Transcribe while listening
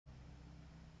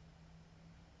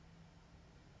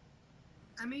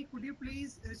Amy, could you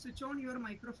please switch on your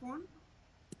microphone?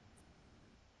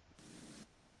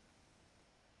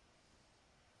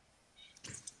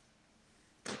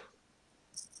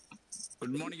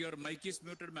 Good morning. Your mic is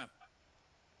muted, ma'am.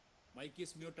 Mic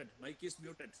is muted. Mic is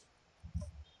muted.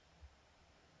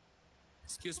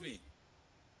 Excuse me.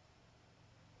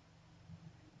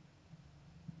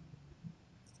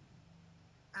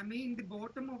 Amy, in the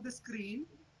bottom of the screen,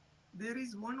 there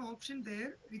is one option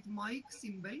there with mic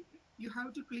symbol. You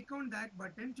have to click on that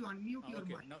button to unmute your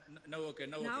Okay. mic. Now okay.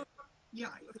 Now okay.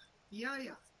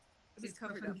 Yeah. It's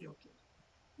perfectly okay.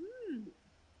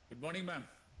 Good morning, ma'am.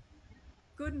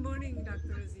 Good morning,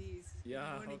 Dr. Aziz.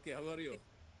 Yeah. Okay. How are you?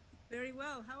 Very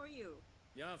well. How are you?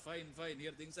 Yeah. Fine. Fine.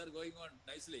 Here things are going on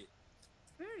nicely.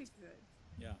 Very good.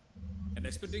 Yeah. And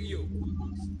expecting you.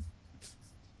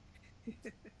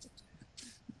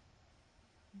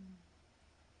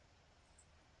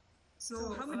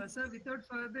 So, sir, without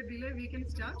further delay, we can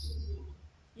start?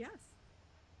 Yes.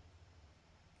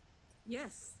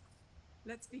 Yes.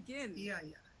 Let's begin. Yeah.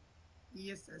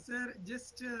 Yes, sir.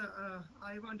 Just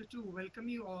I wanted to welcome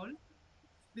you all.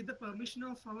 With the permission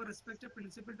of our respected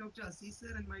principal, Dr. Aziz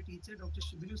sir, and my teacher, Dr.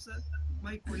 Shibinu sir,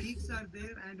 my colleagues are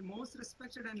there, and most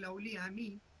respected and lovely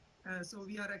Amy. So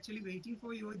we are actually waiting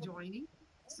for your joining.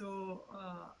 So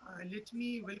let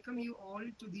me welcome you all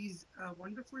to these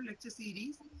wonderful lecture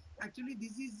series. Actually,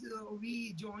 this is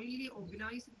we jointly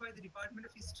organized by the Department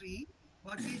of History,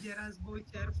 Jairazbhoy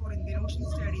Chair for Indian Ocean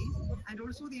Studies, and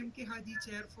also the MK Haji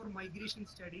Chair for Migration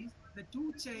Studies. The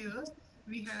two chairs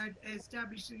we had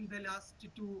established in the last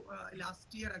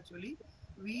year. Actually,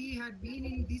 we had been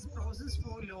in this process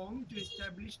for long to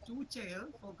establish two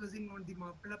chairs focusing on the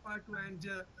Malabar and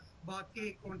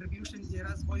Bake contribution,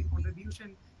 Jairazbhoy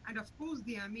contribution, and of course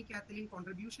the Ami Catlin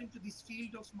contribution to this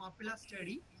field of Mapila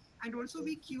study. And also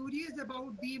be curious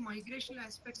about the migration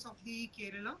aspects of the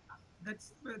Kerala.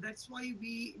 That's why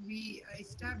we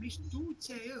established two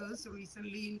chairs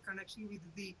recently in connection with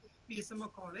the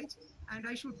PSMO college. And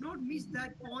I should not miss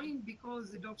that point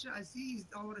because Dr. Aziz,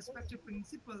 our respected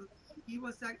principal, he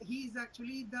is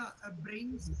actually the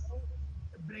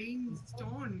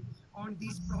brainstorm on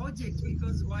this project,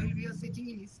 because while we are sitting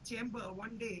in his chamber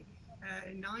one day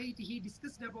night, he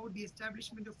discussed about the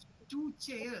establishment of two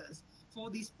chairs for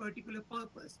this particular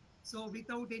purpose. So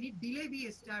without any delay, we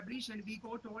established, and we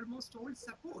got almost all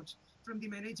support from the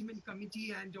management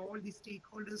committee and all the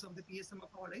stakeholders of the PSMO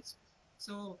college.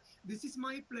 So this is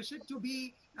my pleasure to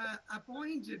be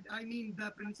appointed. I mean,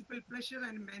 the principal pleasure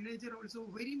and manager also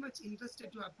very much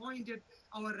interested to appointed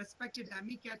our respected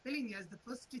Ami Catlin as the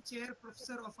first chair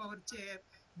professor of our chair,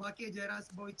 Bake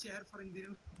Jairazbhoy Chair for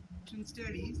Indian Ocean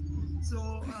Studies.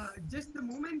 So just the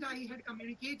moment I had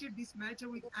communicated this matter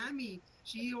with Ami,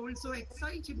 she also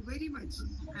excited very much.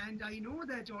 And I know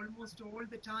that almost all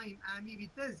the time Ami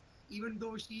with us, even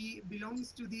though she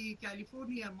belongs to the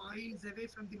California, miles away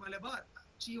from the Malabar,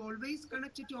 she always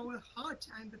connected to our heart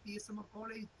and the PSMO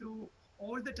college through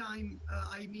all the time.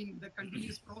 I mean, the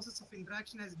continuous process of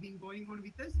interaction has been going on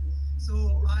with us. So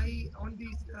on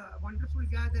this wonderful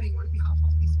gathering, on behalf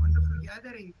of this wonderful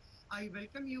gathering, I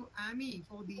welcome you, Amy,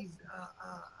 for these,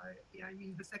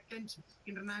 the second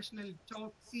international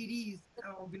talk series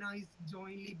organized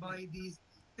jointly by these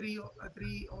three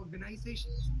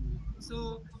organizations.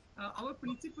 So our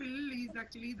principal is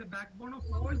actually the backbone of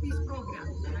all these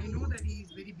programs. And I know that he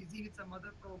is very busy with some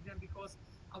other program because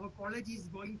our college is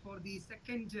going for the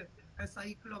second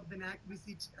cycle of the NAC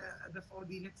visit for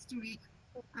the next week.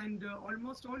 And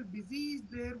almost all busy is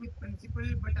there with principal,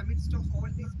 but amidst of all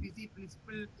these busy,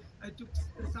 principal took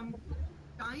some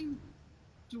time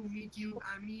to meet you,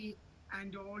 Amy,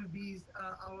 and all these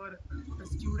our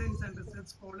students and research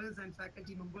scholars and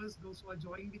faculty members, those who are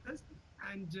joining with us.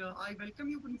 And I welcome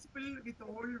you, Principal, with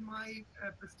all my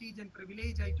prestige and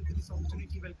privilege. I took this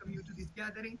opportunity to welcome you to this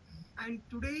gathering. And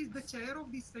today is the chair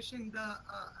of this session, the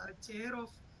chair of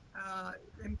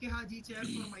MK Haji Chair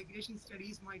for Migration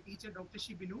Studies, my teacher, Dr.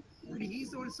 Shibinu. And he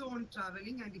is also on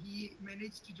traveling and he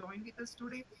managed to join with us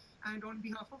today. And on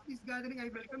behalf of this gathering, I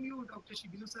welcome you, Dr.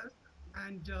 Shibinu, sir.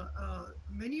 And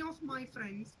many of my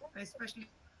friends, especially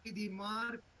the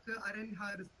Mark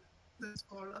Arenha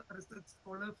research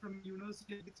scholar from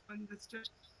University of Research,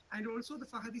 and also the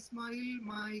Fahad Ismail,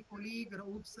 my colleague,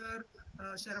 Raoub sir,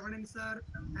 Sharavanan sir,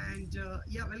 and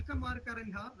welcome Mark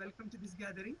Arenha, welcome to this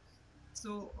gathering.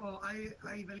 So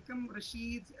I welcome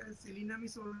Rashid, Selina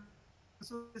Miss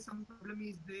also. Some problem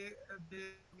is there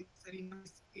with Selina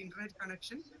Miss internet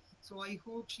connection. So I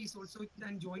hope she's also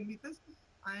can join with us.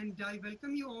 And I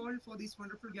welcome you all for this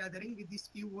wonderful gathering. With these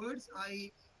few words,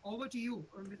 over to you,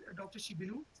 Dr.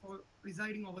 Shibinu, for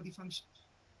presiding over the function.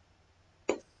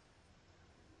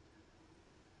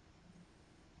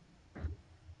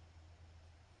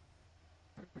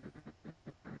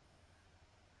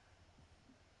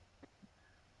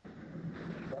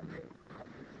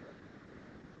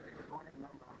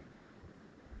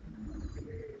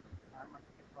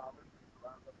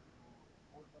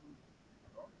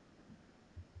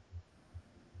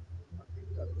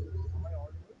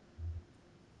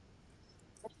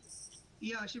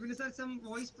 Yeah, Shibina sir, some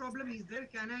voice problem is there.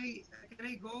 Can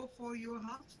I go for your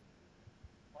half?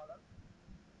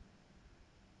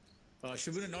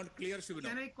 Shubinu, not clear, Shubinu.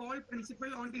 Can I call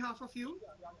principal on behalf of you?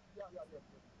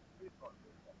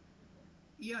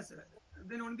 Yes, sir.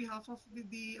 Then on behalf of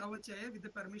our chair, with the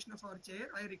permission of our chair,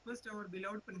 I request our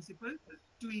beloved principal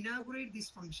to inaugurate this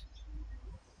function.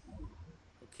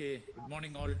 Okay, good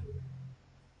morning all.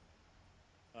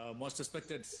 Most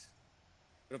respected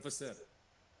Professor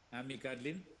Amy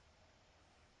Catlin,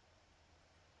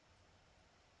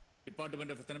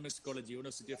 Department of Economics College,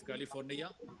 University of California,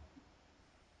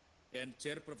 and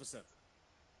Chair Professor,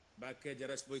 back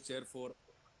Jairazbhoy Chair for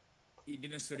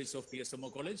Indian Studies of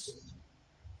PSMO College,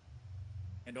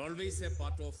 and always a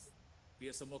part of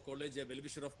PSMO College, a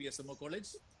well-wisher of PSMO College.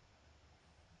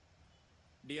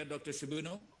 Dear Dr.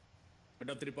 Shibunu, Head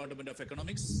of the Department of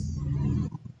Economics,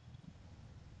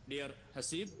 dear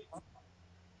Hasib,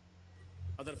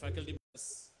 other faculty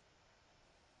members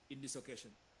in this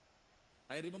occasion.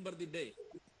 I remember the day,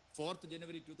 4th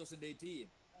January 2018.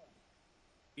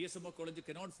 PSMO College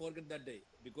cannot forget that day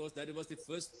because that was the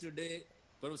first day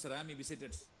Professor Rami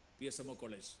visited PSMO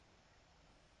College.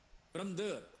 From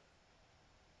there,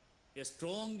 a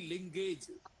strong linkage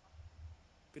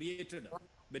created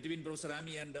between Professor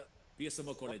Rami and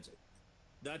PSMO College.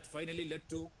 That finally led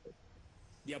to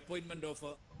the appointment of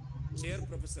a chair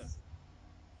professor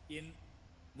in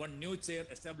one new chair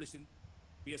established in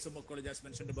PSMO College, as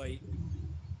mentioned by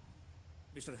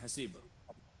Mr. Hasib.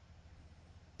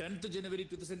 10th January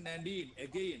 2019,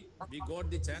 again, we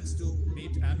got the chance to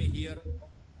meet Amy here.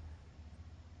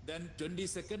 Then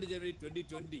 22nd January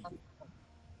 2020,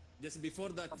 just before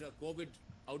that COVID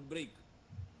outbreak,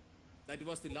 that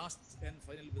was the last and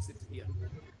final visit here.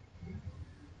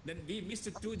 Then we missed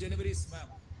 2 Januaries, ma'am.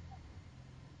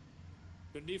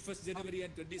 21st January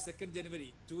and 22nd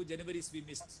January, 2 Januaries we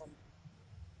missed.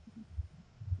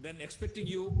 Then expecting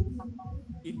you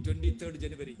in 23rd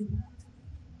January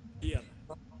here.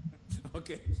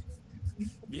 Okay.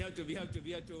 We have to meet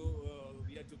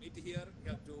here. We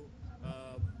have to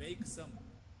make some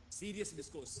serious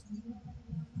discourse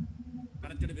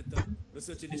connected with the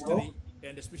research in history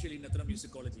and especially in ethno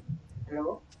musicology.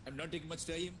 Hello. I'm not taking much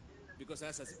time because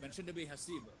as mentioned by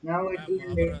Hasib, Now it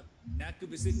ma'am, is our NAC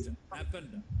visit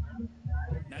happened.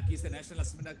 NAC is the National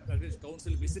Assessment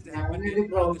Council visit happened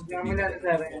in August 23rd and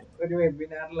 24th. ഒരു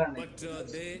വെബിനാറിലാണ്. But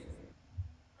they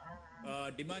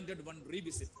demanded one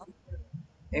revisit.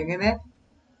 എങ്ങനെ?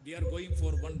 We are going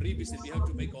for one revisit. We have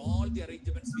to make all the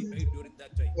arrangements we made during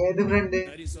that time. ഏത് front?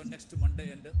 That is on next Monday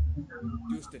and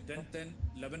Tuesday, 10th and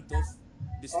 11th of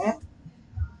this month.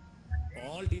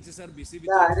 All teachers are busy with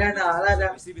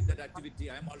busy with that activity.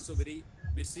 I am also very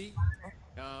busy.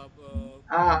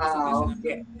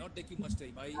 Okay. I'm not taking much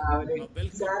time. I welcome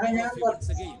സാറേ, all ഞാൻ of you once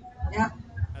again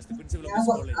as the principal of this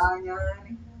college.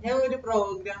 ഞാൻ ഒരു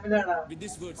പ്രോഗ്രാമിലാണ്. With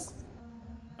these words,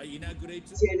 I inaugurate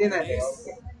ശരിയല്ലേ? today's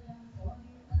Okay.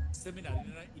 seminar,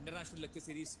 International Lecture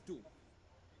Series 2,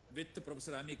 with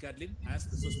Professor Amy Catlin as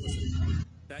resource person.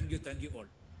 Thank you all.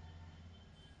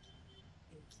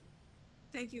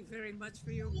 Thank you very much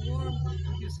for your warm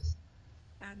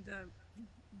and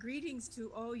greetings to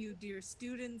all you dear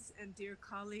students and dear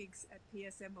colleagues at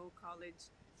PSMO College.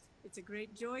 It's a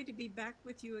great joy to be back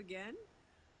with you again.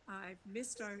 I've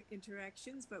missed our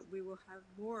interactions, but we will have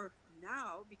more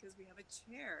now because we have a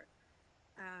chair.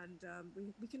 And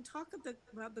we can talk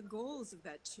about the goals of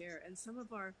that chair and some of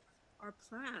our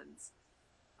plans.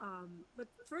 But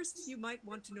first, you might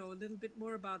want to know a little bit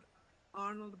more about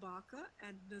Arnold Baca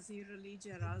and Nazir Ali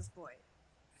Jairazbhoy.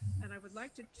 And I would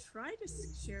like to try to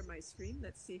share my screen.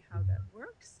 Let's see how that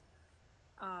works.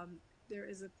 There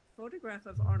is a photograph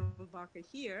of Arnold Baca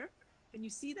here. Can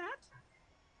you see that?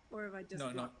 Or have I just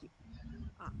blocked you?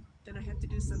 Then I have to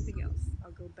do something else.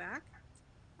 I'll go back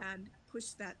and push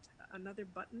that another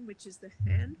button, which is the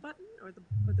hand button or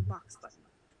the box button.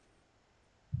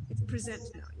 It's present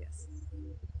now, yes.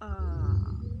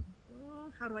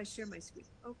 How do I share my screen?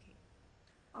 Okay.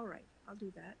 All right, I'll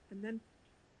do that. And then,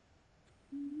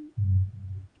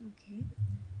 okay.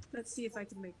 Let's see if I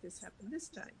can make this happen this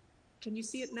time. Can you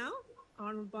see it now?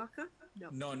 Arnold Baca?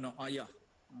 No. No. Yeah.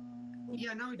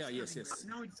 Yeah, now it's yes.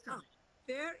 Now it's coming.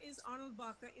 There is Arnold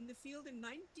Baca in the field in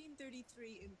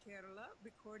 1933 in Kerala,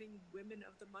 recording women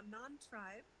of the Manan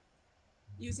tribe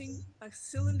using a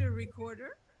cylinder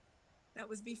recorder. That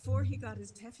was before he got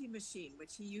his Tefi machine,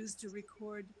 which he used to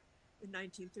record in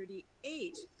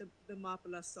 1938 the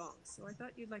Mapala songs. So I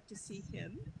thought you'd like to see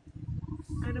him.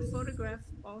 And a photograph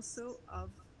also of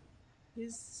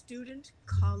his student,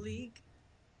 colleague,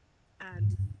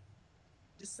 and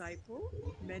disciple,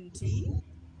 mentee,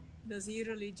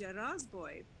 Nazir Ali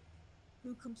Jairazbhoy,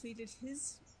 who completed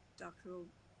his doctoral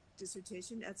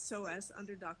dissertation at SOAS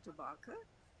under Dr. Baca.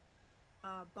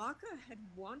 Baca had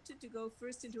wanted to go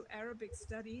first into Arabic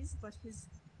studies, but his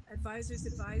advisors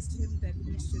advised him that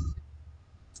he should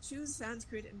choose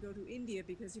Sanskrit and go to India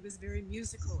because he was very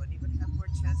musical and he would have more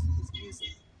chance with his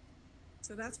music.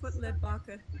 So that's what led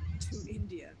Baca to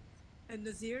India. And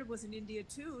Nazir was in India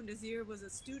too. Nazir was a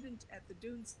student at the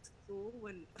Doon School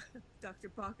when Dr.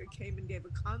 Baca came and gave a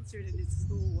concert in his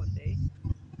school one day.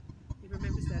 He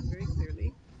remembers that very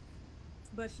clearly.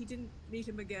 But he didn't meet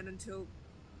him again until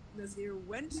Nazir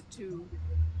went to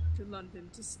London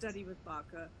to study with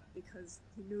Baca because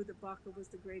he knew that Baca was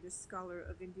the greatest scholar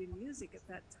of Indian music at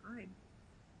that time.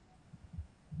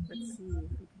 Let's see if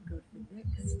we can go to the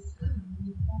next.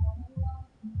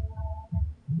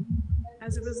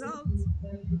 As a result,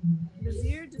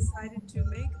 Nazir decided to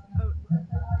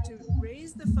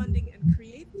raise the funding and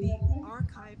create the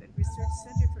Archive and Research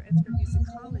Center for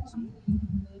Ethnomusicology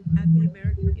at the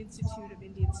American Institute of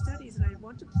Indian Studies. And I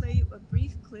want to play you a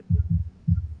brief clip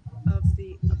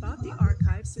about the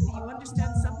archive so that you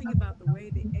understand something about the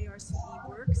way the ARCE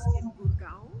works in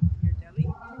Gurgaon, near Delhi,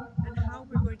 and how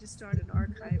we're going to start an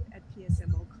archive at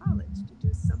PSMO College to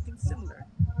do something similar.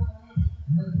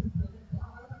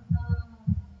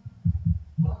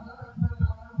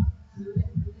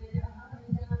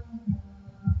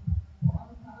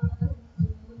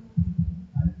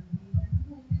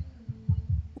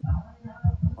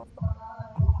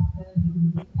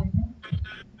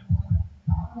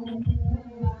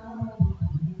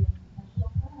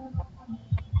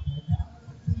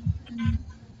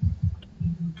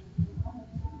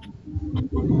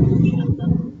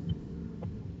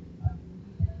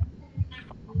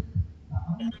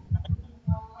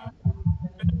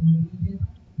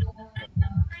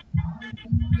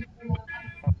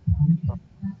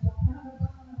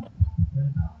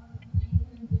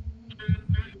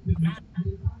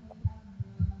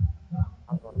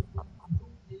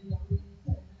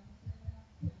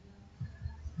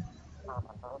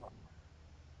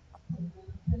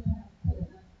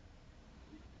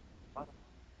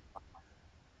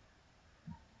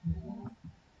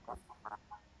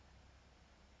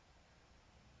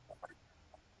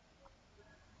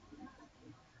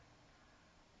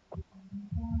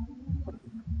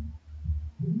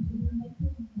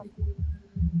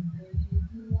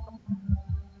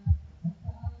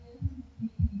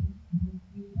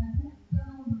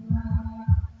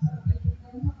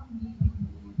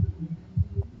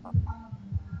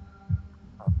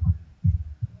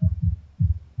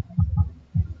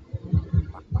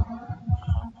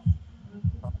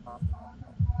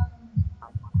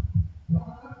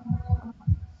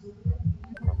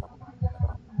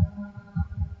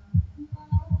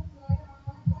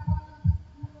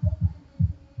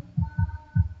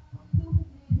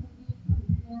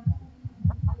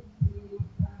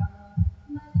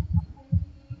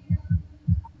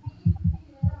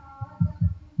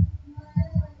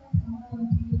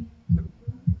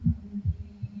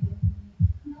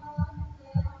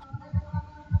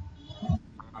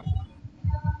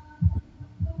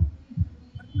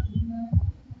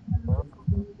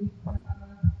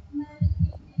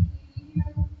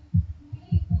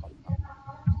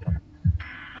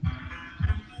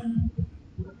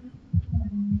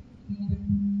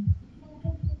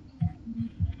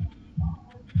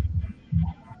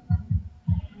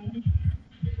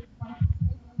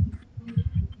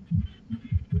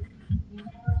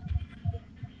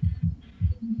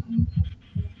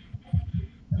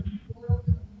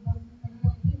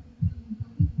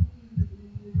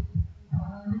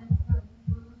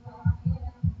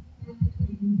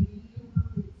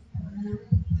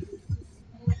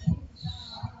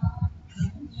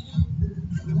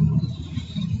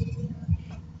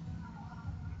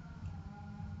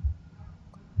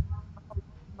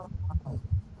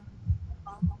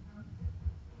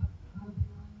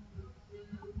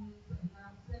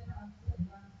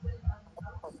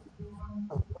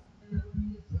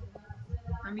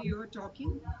 Ami, you are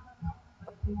talking?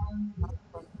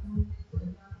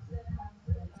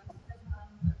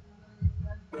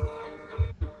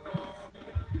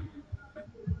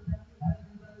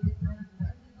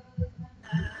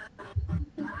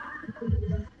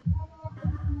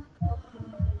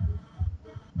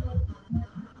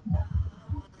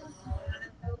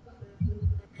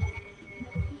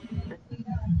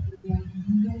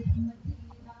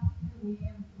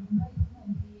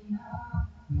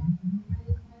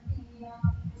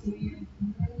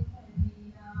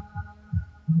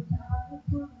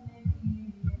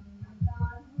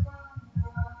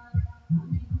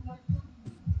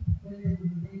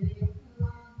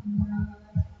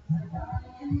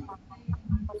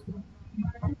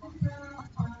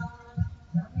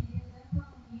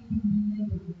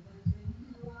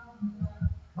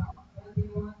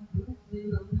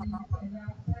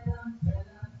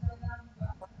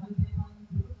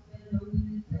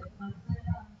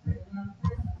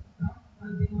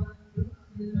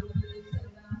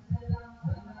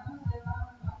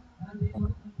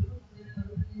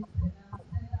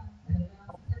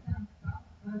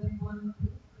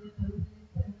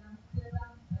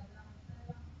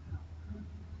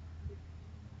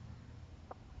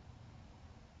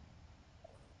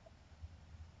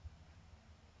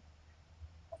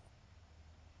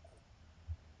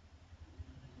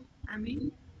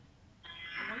 Amy,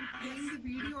 while playing the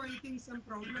video, I think some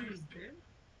problem is there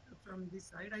from this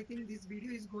side. I think this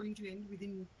video is going to end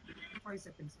within 5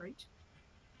 seconds, right?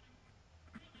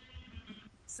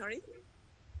 Sorry?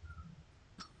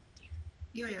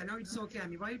 Yeah, now it's okay,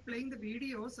 Amy. While playing the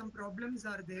video, some problems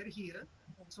are there here.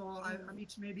 So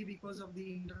it may be because of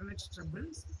the internet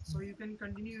troubles. So you can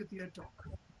continue with your talk.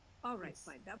 All right, Yes.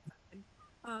 fine. That's fine.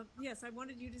 Yes, I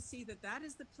wanted you to see that that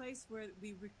is the place where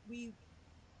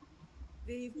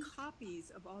they have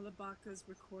copies of all of Baca's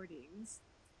recordings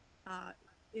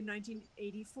in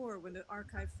 1984 when the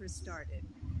archive first started.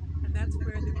 And that's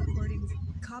where the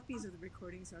copies of the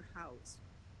recordings are housed.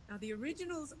 Now, the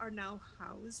originals are now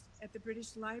housed at the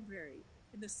British Library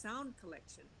in the sound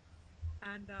collection.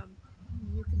 And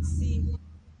you can see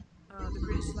the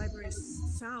British Library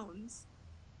sounds.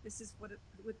 This is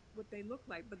what they look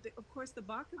like. But of course, the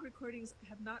Baca recordings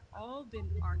have not all been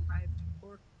archived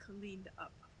or cleaned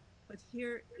up. But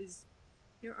here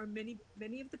are many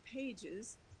of the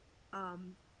pages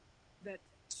that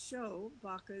show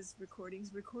Baca's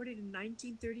recordings recorded in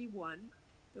 1931.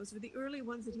 Those were the early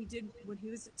ones that he did when he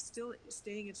was still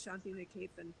staying at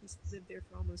Shanti-Niketan. He lived there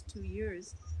for almost 2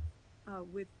 years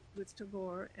with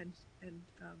Tagore and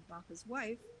Baca's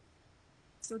wife.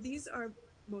 So these are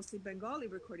mostly Bengali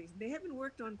recordings. They have been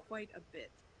worked on quite a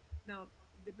bit. Now,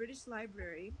 the British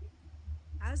Library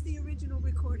has the original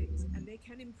recordings, and they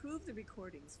can improve the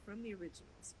recordings from the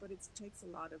originals, but it takes a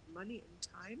lot of money and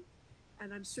time.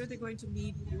 And I'm sure they're going to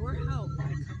need your help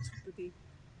when it comes to the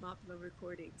Mapla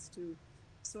recordings to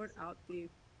sort out the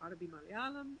Arabi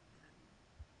Malayalam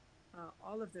and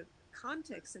all of the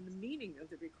context and the meaning of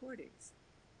the recordings.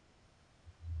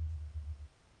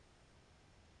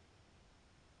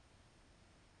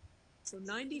 So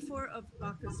 94 of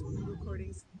Baca's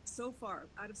recordings so far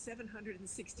out of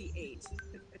 768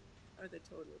 are the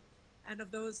total. And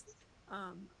of those,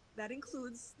 that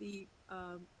includes the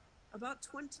about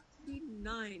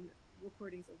 29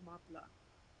 recordings of Mapla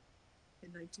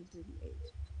in 1938.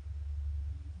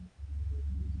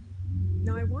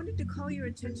 Now, I wanted to call your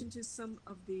attention to some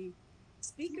of the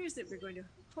speakers that we're going to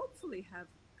hopefully have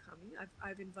coming.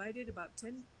 I've invited about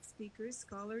 10 speakers,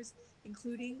 scholars,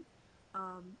 including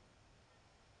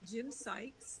Jim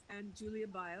Sykes and Julia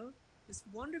Bile, this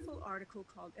wonderful article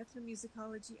called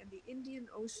Ethnomusicology and the Indian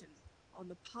Ocean on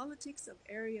the Politics of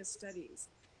Area Studies.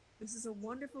 This is a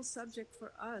wonderful subject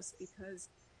for us because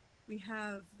we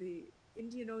have the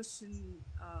Indian Ocean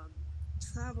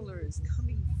travelers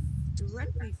coming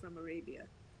directly from Arabia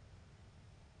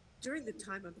during the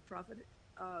time of the Prophet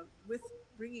with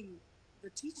bringing the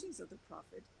teachings of the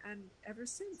Prophet, and ever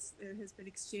since there has been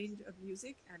exchange of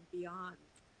music and beyond.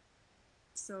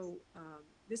 So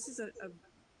this is a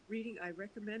reading I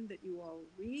recommend that you all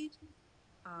read.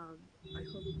 I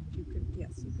hope you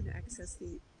can access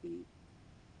the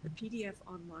PDF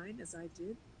online as I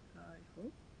did, I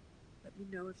hope. Let me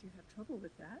know if you have trouble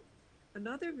with that.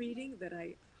 Another reading that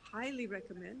I highly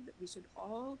recommend that we should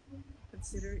all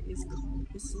consider is called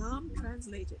Islam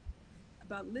Translated,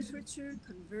 about literature,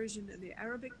 conversion, and the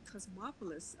Arabic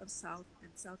cosmopolis of South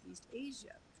and Southeast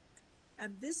Asia.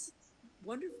 And this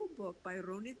wonderful book by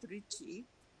Ronit Ricci,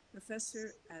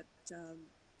 professor at the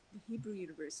Hebrew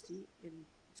University in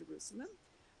Jerusalem,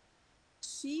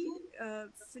 she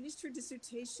finished her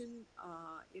dissertation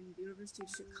in the University of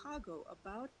Chicago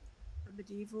about a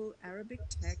medieval Arabic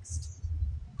text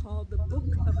called the Book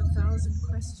of 1,000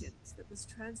 Questions that was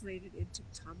translated into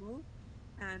Tamil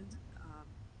and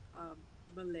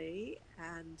Malay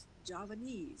and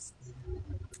Javanese.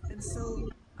 And so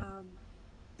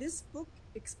this book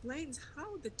explains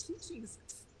how the teachings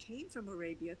came from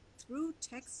Arabia through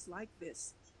texts like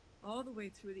this, all the way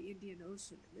through the Indian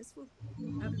Ocean. And this will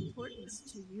have importance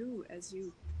to you as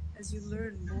you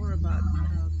learn more about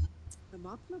the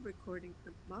Mapla recording,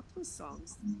 the Mapla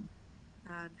songs,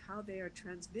 and how they are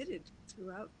transmitted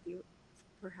throughout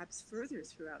perhaps further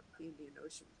throughout the Indian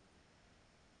Ocean.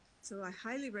 So I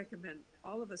highly recommend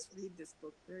all of us read this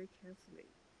book very carefully.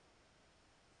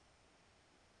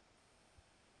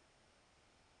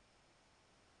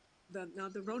 Now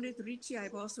the Ronit Ricci,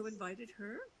 I've also invited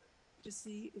her to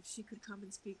see if she could come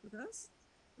and speak with us.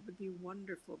 It would be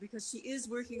wonderful because she is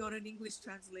working on an English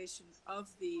translation of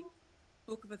the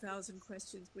Book of 1,000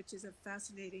 Questions, which is a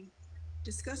fascinating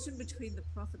discussion between the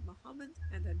Prophet Muhammad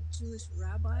and a Jewish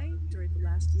rabbi during the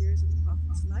last years of the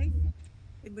Prophet's life,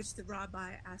 in which the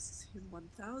rabbi asks him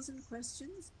 1,000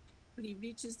 questions. When he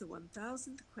reaches the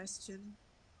 1,000th question,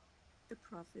 the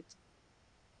Prophet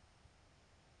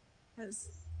has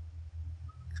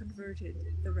converted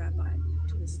the rabbi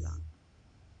to Islam.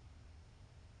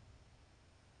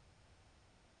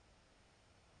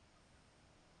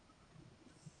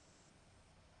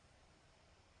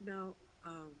 Now,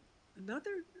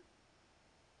 another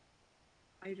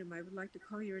item I would like to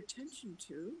call your attention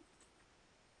to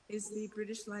is the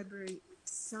British Library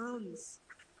sounds.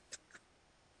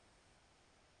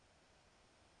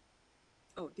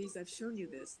 Oh, these, I've shown you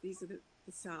this. These are the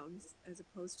sounds as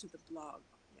opposed to the blog.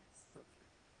 Yes, okay.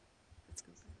 Let's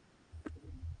go back.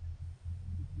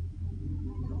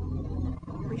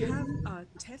 We have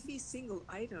TEFI single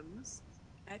items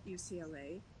at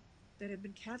UCLA that have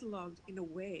been cataloged in a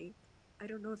way. I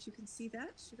don't know if you can see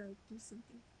that. Should I do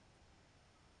something?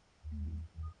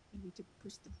 I need to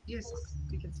push the. Yes,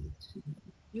 we can see it.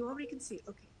 You already can see it.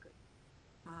 Okay, good.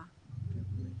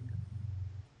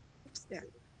 Oops, there.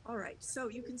 All right. So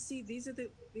you can see these are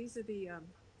the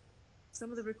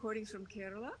some of the recordings from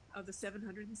Kerala. Of the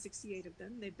 768 of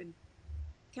them, they've been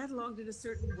cataloged in a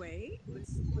certain way with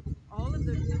all of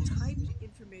the typed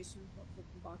information from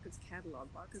Bach's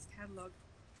catalog. Bach's catalog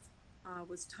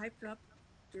was typed up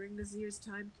during Nazir's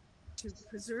time to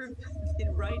preserve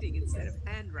in writing instead of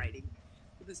handwriting.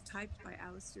 It was typed by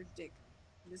Alistair Dick,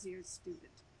 Nazir's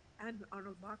student, and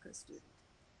Arnold Bacha's student.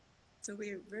 So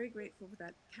we are very grateful for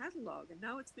that catalog. And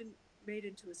now it's been made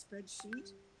into a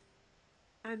spreadsheet.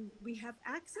 And we have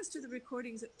access to the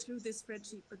recordings through this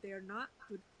spreadsheet, but they are not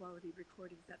good quality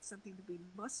recordings. That's something that we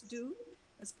must do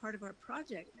as part of our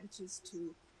project, which is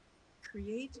to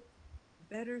create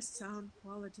better sound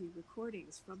quality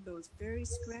recordings from those very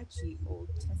scratchy old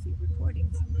TEFI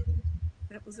recordings.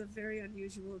 That was a very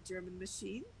unusual German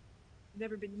machine,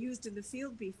 never been used in the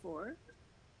field before,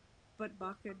 but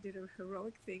Bacha did a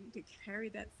heroic thing to carry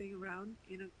that thing around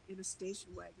in a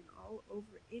station wagon all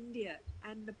over India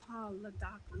and Nepal,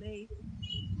 Ladakh, Leh,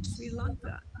 Sri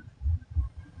Lanka.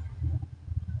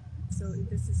 So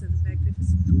this is a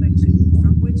magnificent collection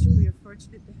from which we are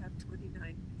fortunate to have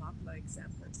 29 Mapla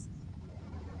examples.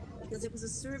 Because it was a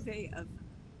survey of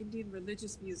Indian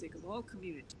religious music of all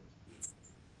communities.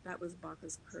 That was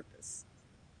Bacha's purpose.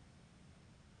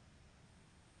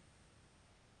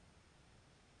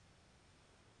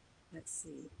 Let's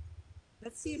see.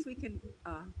 Let's see if we can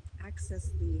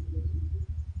access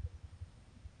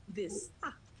this.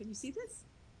 Can you see this?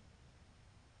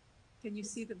 Can you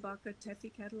see the Bacha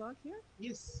TEFI catalog here?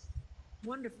 Yes.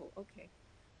 Wonderful. Okay.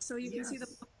 So you can see the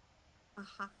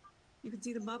you can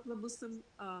see the Mapla Muslim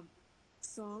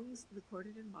songs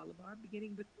recorded in Malabar,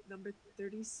 beginning with number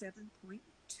 37.2,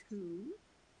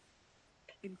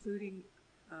 including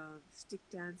stick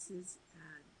dances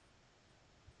and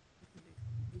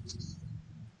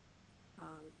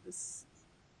this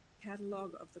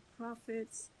catalog of the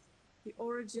prophets, the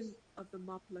origin of the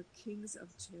Mapla kings of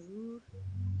Cherur,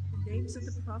 the names of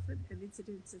the prophet and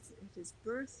incidents at his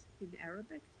birth in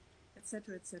Arabic,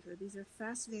 etc., etc. These are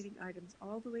fascinating items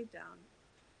all the way down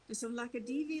to some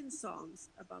Laccadivian songs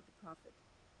about the prophet,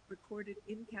 recorded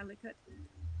in Calicut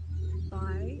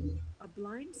by a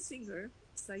blind singer,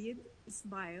 Sayyid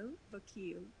Ismail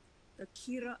Vakil, the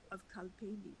Kira of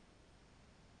Kalpeni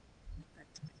at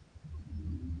that time.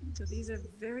 So these are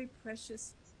very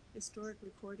precious historic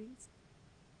recordings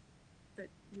that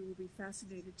you will be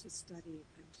fascinated to study,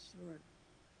 I'm sure.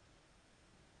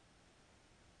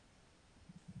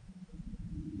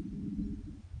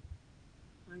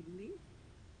 Finally,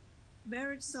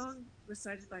 marriage song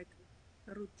recited by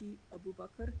Karuti Abu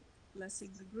Bakr,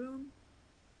 blessing the groom,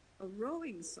 a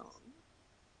rowing song,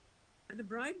 and the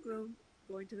bridegroom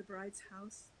going to the bride's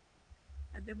house,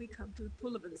 and then we come to the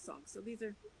Pulavan song. So these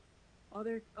are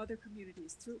other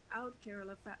communities throughout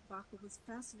Kerala. Bacha was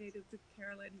fascinated with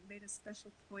Kerala, and he made a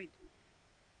special point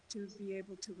to be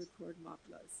able to record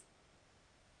Maplas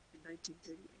in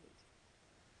 1938.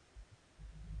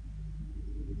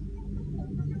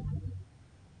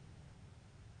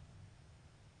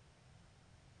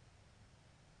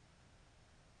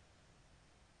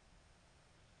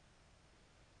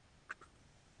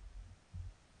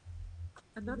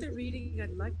 Another reading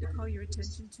I'd like to call your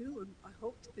attention to, and I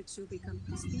hope that you'll be coming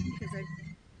to speak, because I've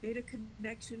made a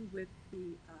connection with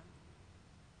the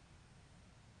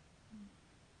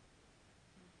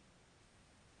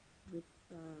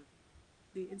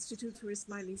Institute for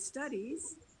Ismaili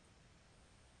Studies,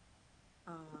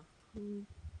 who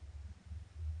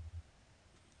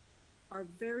are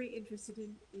very interested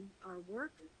in our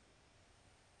work.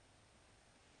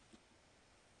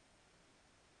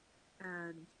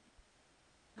 And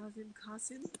Kazim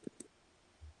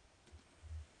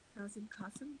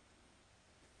Qasim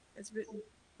has written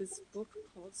this book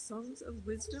called Songs of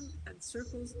Wisdom and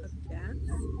Circles of Dance,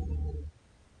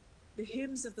 the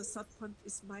hymns of the Satpant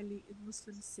Ismaili in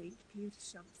Muslim saint Pir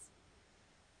Shams.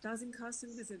 Kazim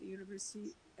Qasim is at the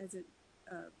university,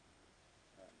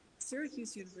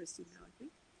 Syracuse University now, I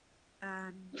think,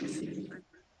 and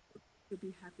you'll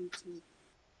be happy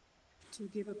to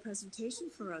give a presentation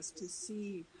for us to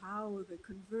see how the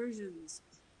conversions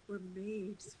were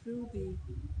made through the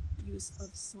use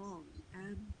of song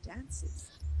and dances,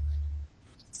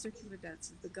 circular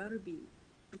dances, the garbi,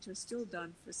 which are still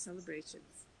done for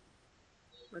celebrations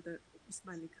for the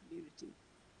Ismaili community.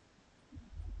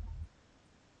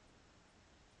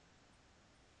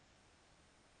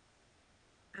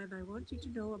 And I want you to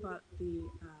know about the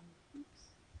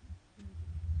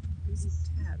busy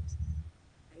tabs.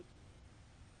 Right?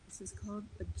 This is called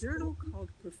a journal called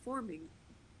Performing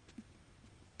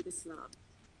Islam.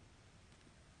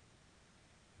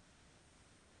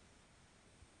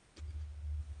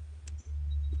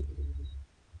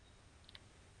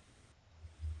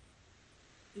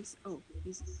 It's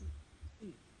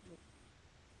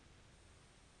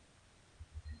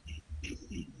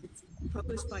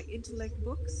published by Intellect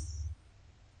Books,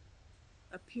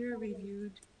 a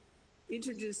peer-reviewed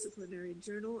interdisciplinary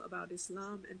journal about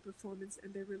Islam and performance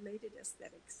and their related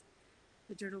aesthetics.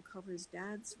 The journal covers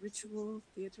dance, ritual,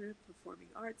 theater, performing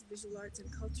arts, visual arts,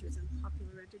 and cultures and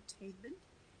popular entertainment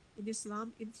in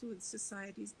Islam-influenced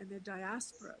societies and their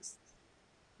diasporas.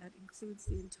 That includes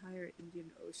the entire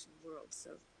Indian Ocean world.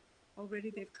 So already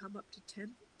they've come up to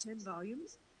 10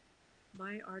 volumes.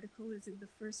 My article is in the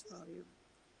first volume,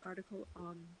 article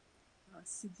on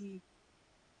Siddhi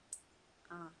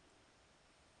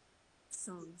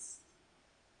songs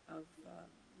of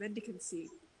mendicancy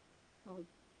called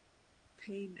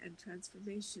Pain and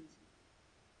Transformation.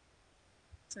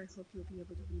 So I hope you'll be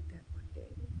able to read that one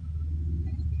day.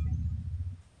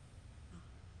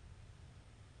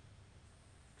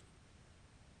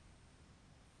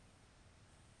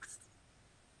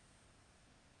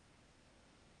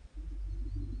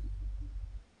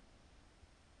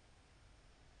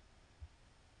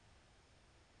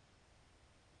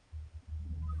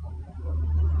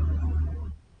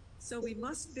 So we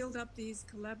must build up these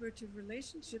collaborative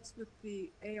relationships with the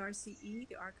ARCE,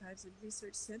 the Archives and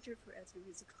Research Center for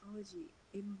Ethnomusicology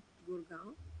in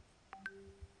Gurgaon.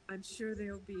 I'm sure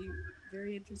they'll be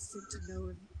very interested to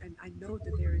know, and I know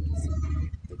that they're interested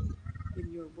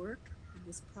in your work, in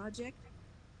this project,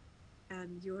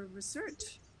 and your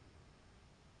research.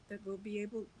 That you'll be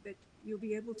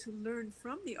able to learn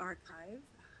from the archive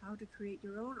how to create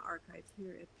your own archive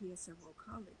here at PSMO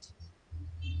College.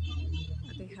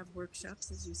 They have workshops,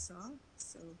 as you saw,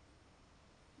 so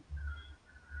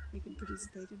you can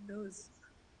participate in those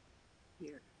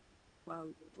here,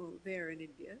 well, there in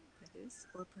India, that is,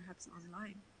 or perhaps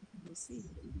online. We'll see.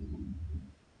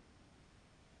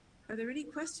 Are there any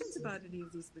questions about any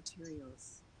of these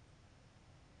materials?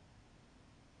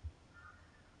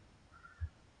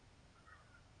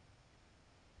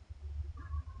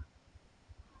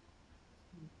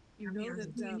 You know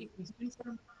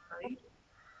that.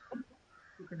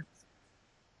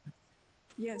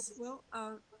 Yes, well,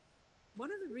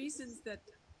 one of the reasons that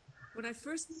when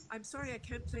I'm sorry I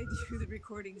can't play you the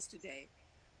recordings today,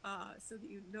 so that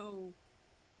you know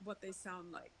what they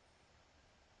sound like.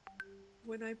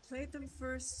 When I played them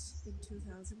first in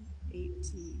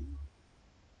 2018,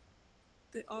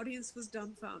 the audience was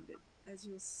dumbfounded, as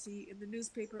you'll see in the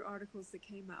newspaper articles that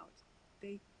came out.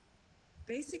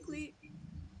 Basically,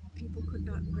 people could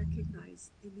not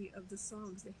recognize any of the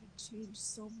songs. They had changed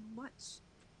so much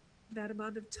that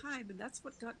amount of time, and that's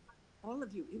what got all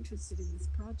of you interested in this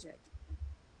project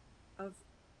of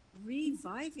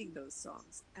reviving those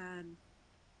songs and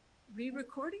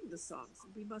re-recording the songs.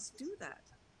 We must do that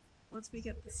once we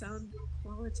get the sound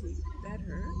quality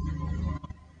better.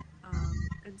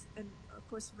 And of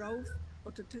course, Rauf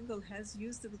Ototungal has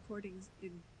used the recordings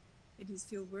in his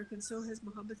field work, and so has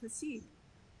Muhammad Hasid,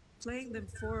 playing them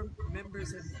for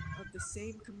members of the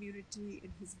same community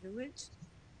in his village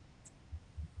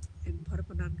in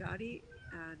Parapanangadi,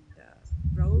 and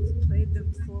Rauf played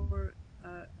them for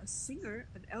a singer,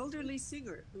 an elderly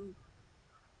singer who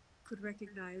could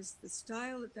recognize the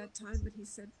style at that time, but he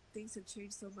said things have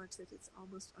changed so much that it's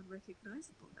almost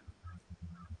unrecognizable now.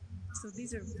 So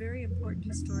these are very important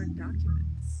historic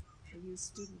documents for you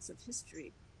students of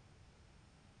history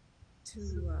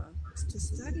to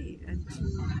study and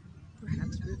to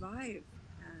perhaps revive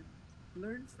and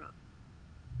learn from.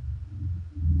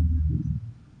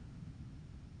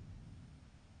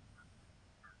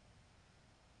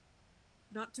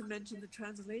 Not to mention the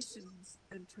translations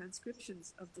and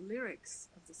transcriptions of the lyrics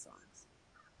of the songs,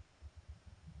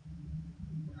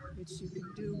 which you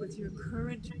can do with your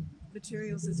current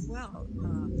materials as well,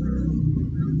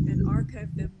 and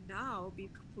archive them now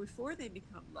before they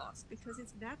become lost, because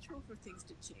it's natural for things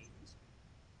to change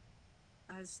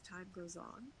as time goes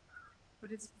on.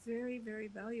 but it's very, very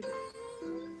valuable.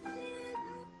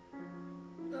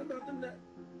 How about the net?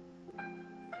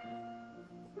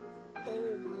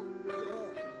 Oh my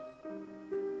God.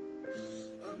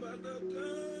 I'm at the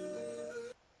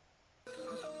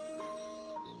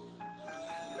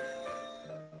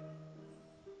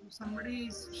Somebody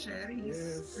is sharing his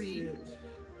Yes, screen. yes.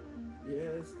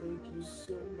 Yes, thank you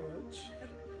so much.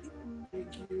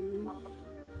 Thank you.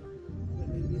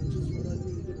 Maybe it's just what I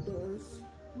need to buzz.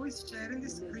 Who is sharing the It may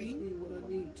just screen? be what I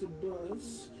need to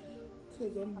buzz.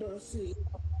 Cause I'm buzzing.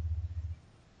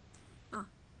 Ah,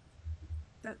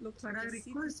 that looks But like I a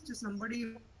CD. request to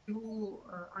somebody who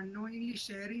unknowingly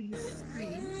sharing his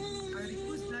screen, I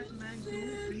request that man to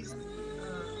please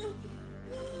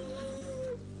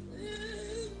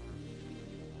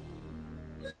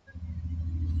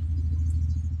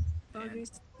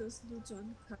Bagestos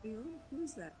Lujan Kayo. Who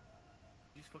is that?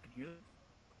 You just fucking hear that?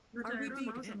 but Are I we don't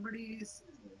being? know, somebody is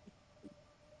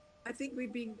I think we're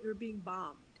being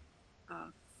bombed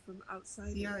from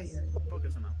outside. yeah.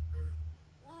 Focus on now.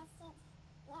 Yes, yes.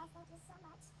 Yes, thank you so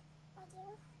much. Thank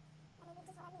you. And maybe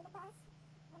just what I need to buzz.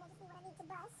 And maybe just what I need to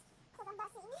buzz. Cause I'm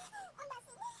buzzing. I'm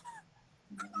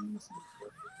buzzing.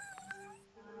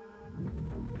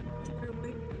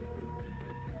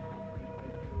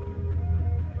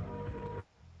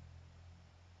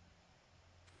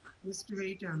 Just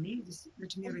wait on me. Just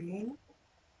let me remove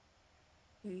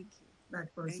Thank you.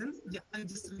 that person. Yeah, I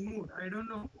just removed. I don't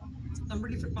know.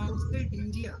 Somebody from outside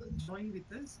India joined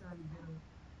with us, and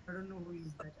I don't know who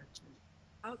is that actually.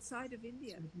 Outside of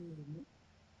India, So let me remove.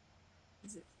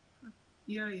 is it?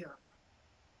 Yeah.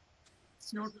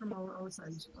 It's not from our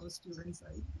side, our student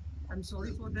side. I'm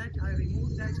sorry for that. I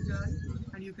removed that guy,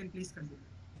 and you can please continue.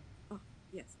 Oh,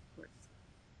 yes, of course.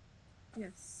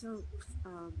 Yes. So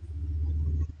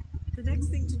the next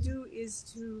thing to do is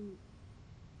to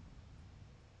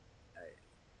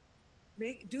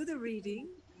do the reading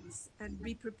and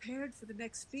be prepared for the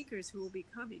next speakers who will be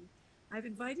coming. I've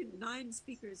invited 9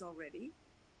 speakers already,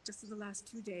 just in the last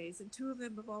 2 days, and 2 of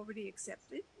them have already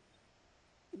accepted.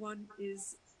 One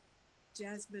is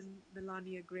Jasmine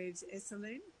Melania Graves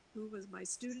Esalen, who was my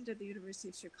student at the University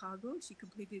of Chicago. She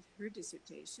completed her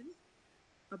dissertation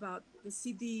about the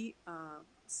CD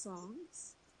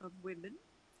songs of women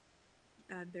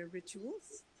and their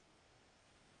rituals.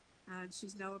 And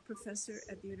she's now a professor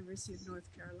at the University of North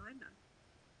Carolina,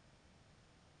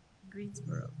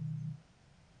 Greensboro.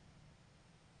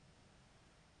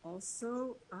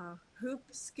 Also, Hoop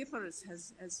Skippers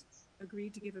has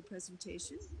agreed to give a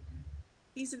presentation.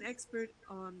 He's an expert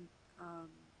on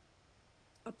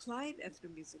applied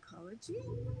ethnomusicology.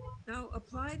 Now,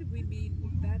 applied, we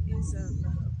mean that is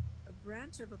a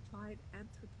branch of applied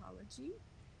anthropology,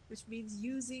 which means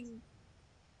using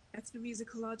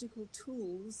ethnomusicological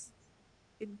tools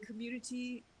in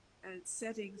community and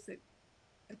settings that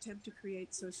attempt to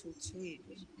create social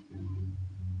change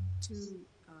to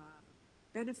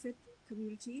benefit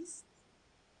communities,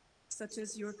 such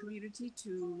as your community,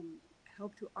 to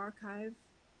help to archive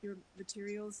your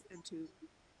materials and to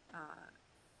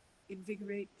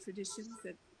invigorate traditions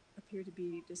that appear to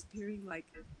be disappearing, like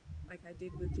I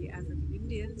did with the African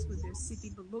Indians when their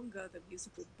Siti Malunga, the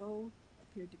musical bow,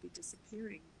 appeared to be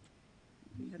disappearing.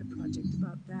 We had a project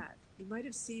about that. You might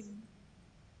have seen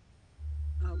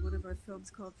one of our films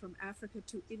called From Africa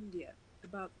to India,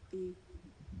 about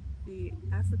the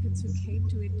Africans who came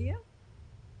to India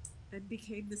and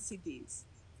became the Siddhis.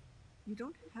 You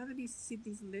don't have any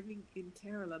Siddhis living in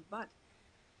Kerala, but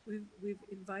we've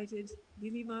invited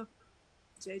Nilima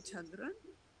Jayachandran,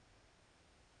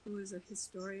 who is a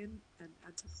historian and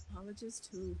anthropologist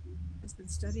who has been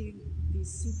studying these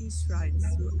Siddhi shrines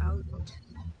throughout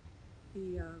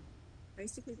the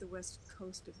basically the west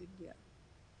coast of India,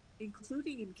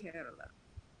 including in Kerala,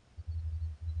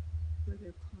 where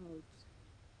they're called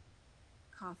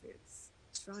kafirs,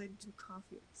 shrine to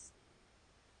kafirs.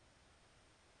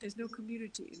 There's no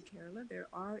community in Kerala. There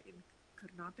are in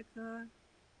Karnataka,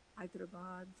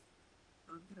 Hyderabad,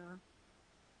 Andhra,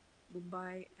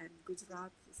 Mumbai, and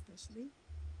Gujarat especially,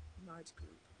 a large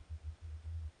group.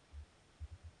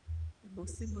 They're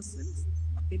mostly Muslims.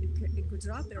 In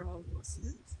Gujarat, they're all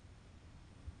Muslims,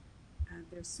 and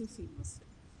they're Sufi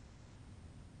Muslims.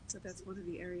 So that's one of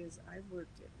the areas I've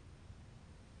worked in,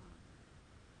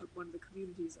 one of the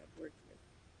communities I've worked with.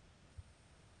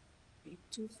 Made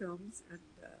 2 films, and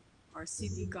our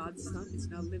CD godson is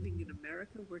now living in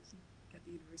America, working at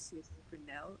the University of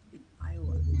Grinnell in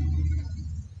Iowa.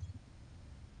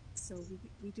 So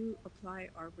we do apply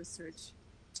our research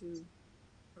to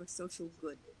our social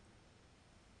good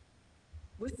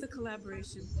with the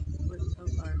collaboration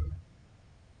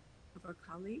of our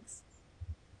colleagues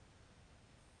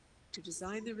to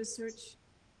design the research,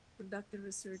 conduct the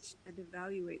research, and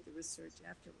evaluate the research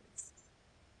afterwards.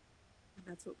 And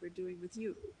that's what we're doing with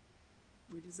you.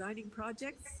 We're designing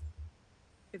projects,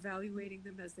 evaluating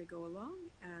them as they go along,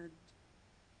 and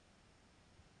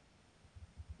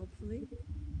hopefully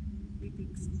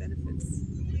reaping some benefits.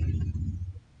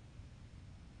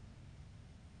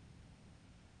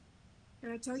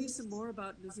 Can I tell you some more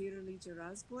about Nazir Ali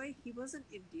Jairazbhoy? He was an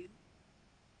Indian.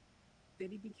 Then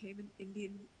he became an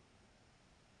Indian,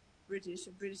 a British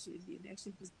Indian.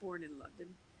 Actually, he was born in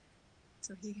London.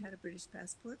 So he had a British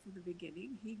passport from the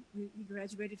beginning. He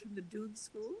graduated from the Doon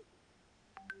School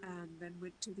and then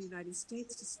went to the United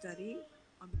States to study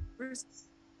on the first.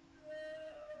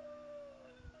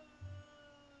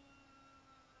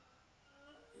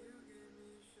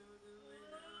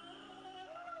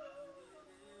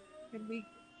 Can we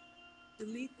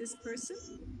delete this person?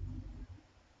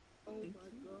 Oh Thank my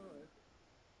you. God.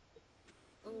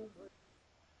 Oh my.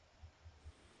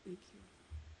 Thank you.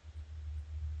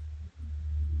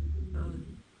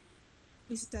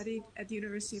 He studied at the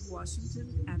University of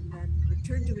Washington and then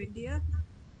returned to India,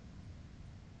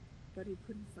 but he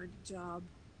couldn't find a job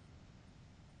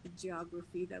in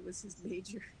geography. That was his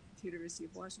major at the University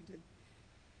of Washington.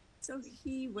 So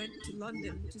he went to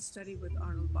London to study with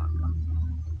Arnold Baca,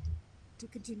 to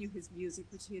continue his music,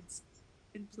 which he had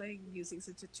been playing music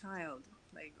since a child,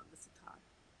 playing on the sitar.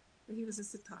 But he was a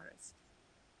sitarist,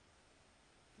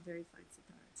 a very fine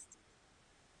sitarist.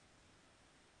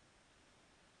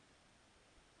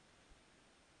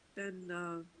 Then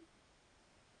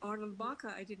Arnold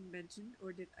Baca, I didn't mention,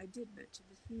 I did mention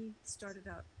that he started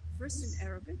out first in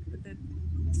Arabic, but then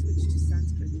switched to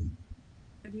Sanskrit.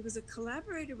 And he was a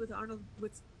collaborator with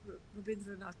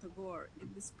Rabindranath Tagore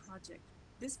in this project.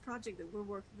 This project that we're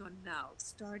working on now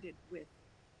started with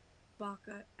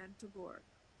Baca and Tagore,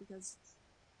 because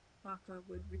Baca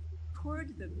would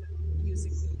record the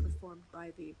music performed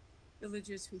by the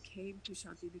villagers who came to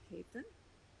Shantiniketan.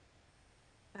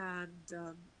 And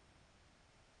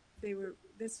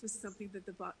this was something that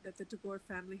the Tagore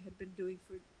family had been doing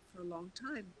for a long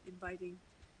time, inviting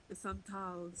the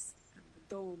Santals and the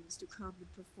Domes to come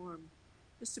and perform,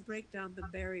 just to break down the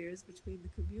barriers between the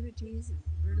communities and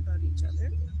learn about each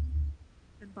other.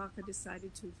 And Baca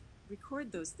decided to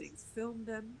record those things, film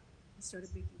them. He started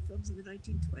making films in the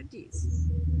 1920s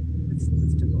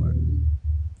with Tagore,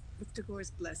 with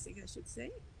Tagore's blessing, I should say.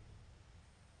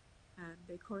 And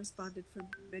they corresponded for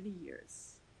many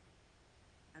years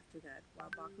after that, while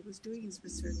Baca was doing his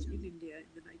research in India in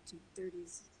the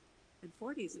 1930s and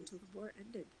 40s until the war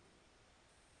ended.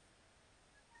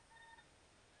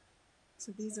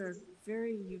 So these are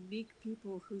very unique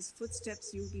people whose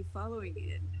footsteps you'll be following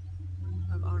in,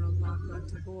 of Arnold Baca,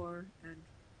 Tagore, and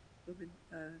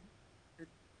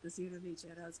Nazir Ali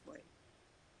Jairazbhoy.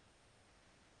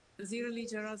 Nazir Ali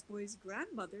Jairazbhoy's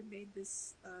grandmother made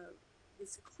this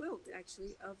quilt,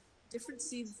 actually, of different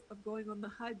scenes of going on the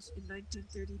Hajj in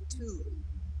 1932.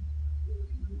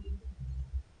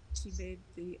 She made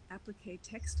the applique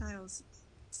textiles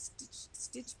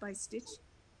stitch by stitch.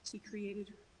 She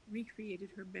recreated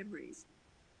her memories.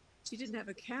 She didn't have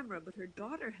a camera, but her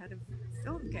daughter had a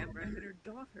film camera, and her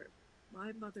daughter,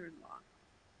 my mother-in-law,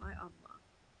 my Amma,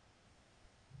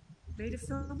 made a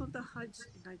film of the Hajj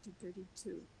in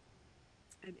 1932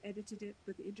 and edited it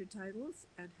with intertitles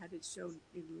and had it shown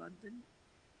in London,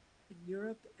 in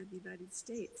Europe, and the United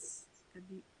States. And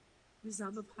the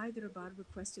Nizam of Hyderabad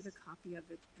requested a copy of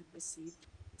it and received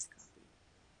this copy.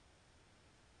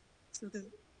 So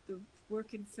the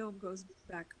work in film goes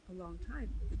back a long time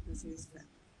with Nazir's family.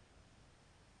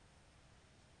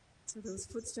 So those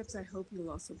footsteps I hope you'll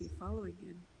also be following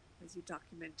in as you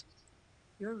document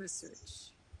your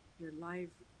research, your live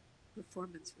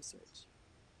performance research.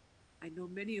 I know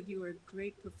many of you are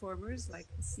great performers, like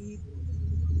Hasid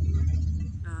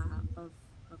of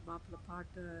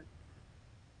Maplaparta,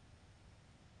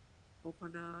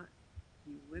 Opana,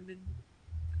 you women,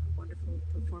 wonderful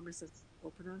performers of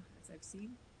Opana, as I've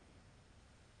seen.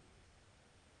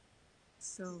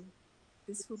 So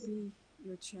this will be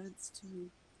your chance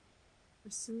to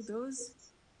pursue those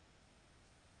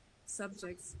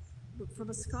subjects from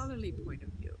a scholarly point of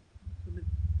view,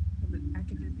 from an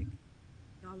academic,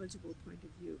 knowledgeable point of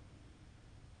view,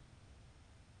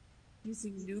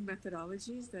 using new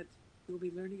methodologies that we'll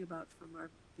be learning about from our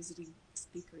visiting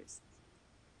speakers,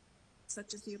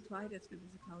 such as the applied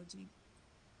ethnomusicology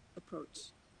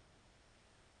approach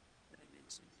that I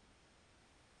mentioned.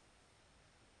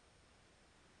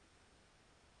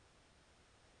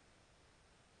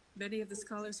 Many of the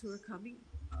scholars who are coming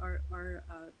are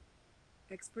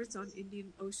experts on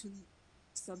Indian Ocean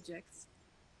subjects,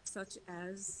 such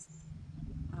as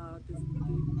the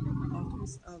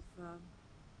authors of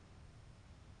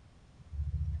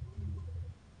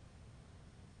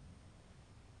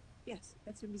yes,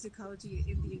 ethnomusicology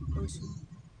in the ocean,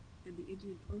 in the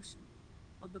Indian Ocean,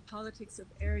 on the politics of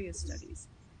area studies.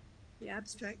 The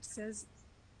abstract says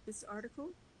this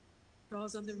article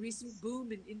draws on the recent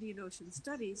boom in Indian Ocean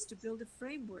studies to build a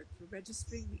framework for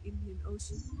registering the Indian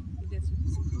Ocean in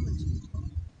ethnomusicology,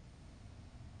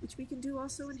 which we can do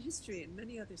also in history and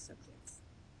many other subjects.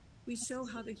 We show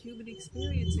how the human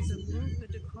experiences of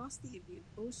movement across the Indian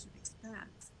Ocean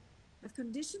expanse have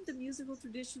conditioned the musical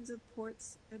traditions of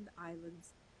ports and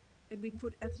islands, and we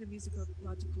put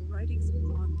ethnomusicological writings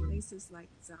on places like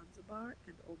Zanzibar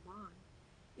and Oman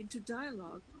into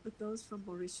dialogue with those from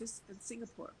Mauritius and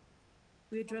Singapore.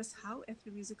 We address how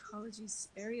ethnomusicology's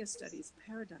area studies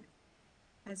paradigm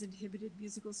has inhibited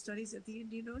musical studies of the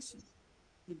Indian Ocean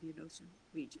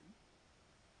region.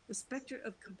 The specter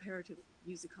of comparative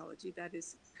musicology, that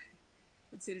is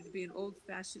considered to be an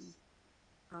old-fashioned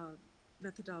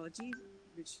methodology,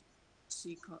 which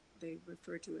they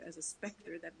refer to as a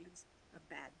specter, that means a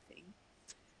bad thing,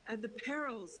 and the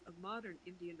perils of modern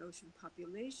Indian Ocean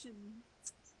population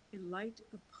in light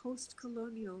of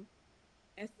post-colonial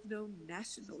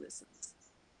ethno-nationalisms.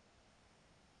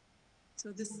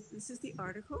 So this is the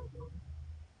article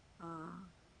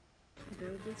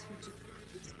available through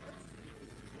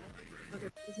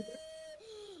other visitors.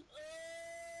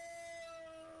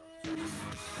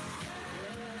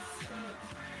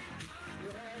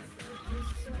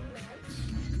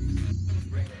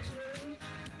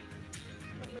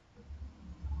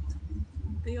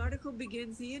 The article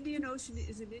begins, the Indian Ocean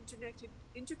is an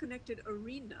interconnected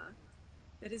arena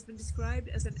that has been described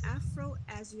as an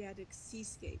Afro-Asiatic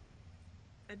seascape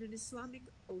and an Islamic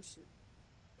Ocean.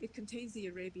 It contains the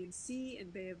Arabian Sea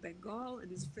and Bay of Bengal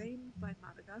and is framed by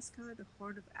Madagascar, the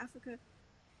Horn of Africa,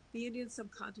 the Indian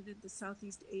subcontinent, the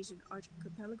Southeast Asian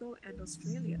archipelago, and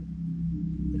Australia.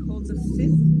 It holds a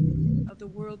fifth of the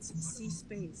world's sea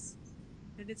space,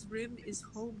 and its rim is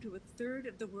home to a third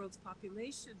of the world's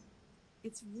population.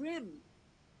 Its rim.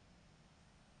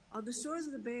 On the shores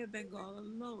of the Bay of Bengal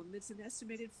alone lives an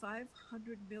estimated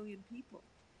 500 million people.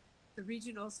 The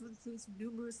region also includes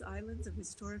numerous islands of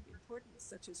historic importance,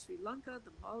 such as Sri Lanka,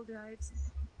 the Maldives,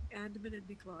 Andaman and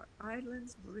Nicobar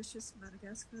Islands, Mauritius,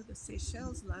 Madagascar, the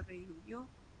Seychelles, La Réunion,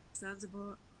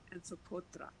 Zanzibar, and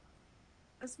Socotra,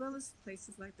 as well as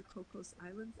places like the Cocos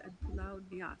Islands and Pulau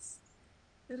Nias,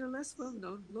 that are less well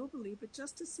known globally, but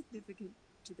just as significant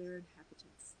to their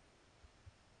inhabitants.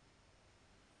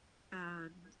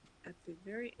 And at the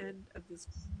very end of this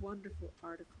wonderful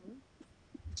article,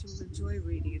 which you'll enjoy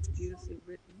reading, it's beautifully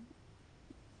written,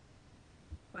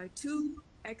 by two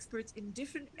experts in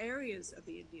different areas of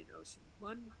the Indian Ocean.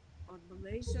 One on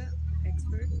Malaysia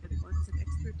expert, and one's an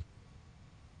expert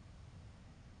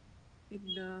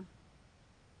in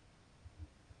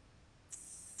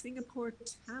Singapore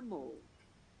Tamil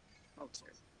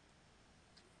culture.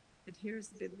 And here's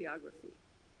the bibliography,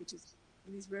 which is,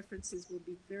 these references will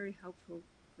be very helpful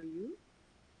for you.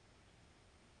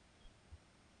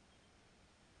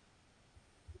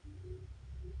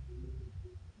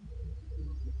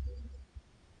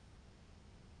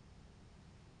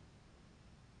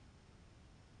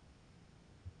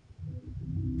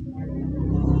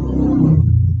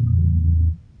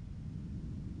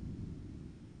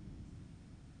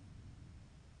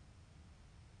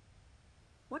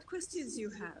 What questions do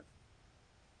you have?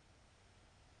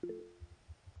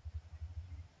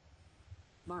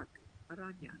 Mark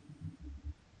Aranya.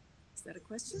 Is that a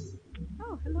question?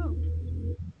 Oh, hello.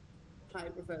 Hi,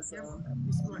 Professor.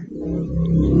 Please go ahead.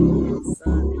 It's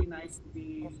really nice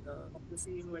to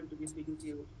see you and to be speaking to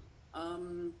you.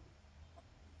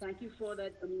 Thank you for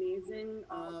that amazing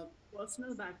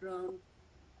personal background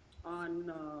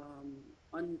on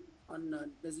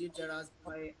Nazir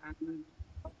Jairazbhoy and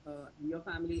your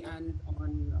family, and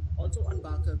on also on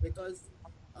Barker, because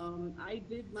I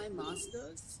did my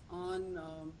master's on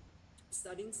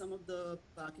studying some of the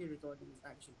Barker recordings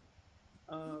actually.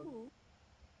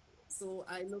 So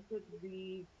I looked at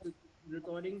the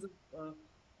recordings of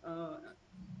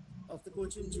the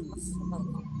Cochin Jews.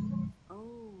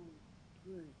 Oh,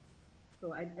 good.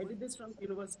 So I did this from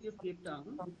University of Cape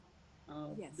Town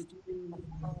Yes. between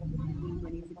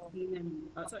 2016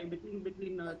 and between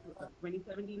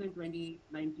 2017 and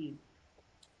 2019.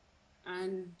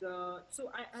 And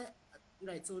so I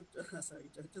right. So sorry,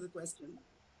 to the question.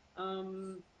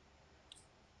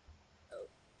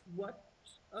 What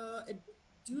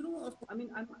do you know of? I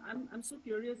mean, I'm so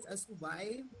curious as to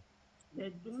why there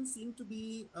don't seem to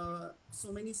be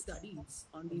so many studies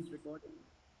on these recordings.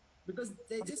 because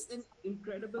they're just an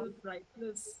incredible,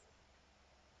 priceless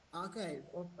archive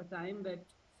of a time that,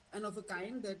 and of a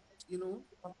kind that, you know,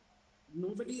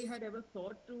 nobody had ever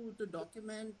thought to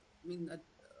document. I mean,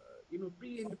 you know,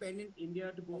 pre-independent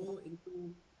India, to go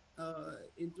into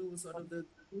sort of the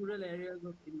rural areas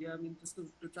of India. I mean, just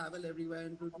to travel everywhere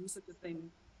and to do such a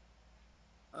thing.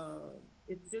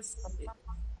 It's just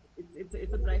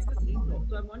it's a priceless resource.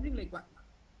 So I'm wondering, like,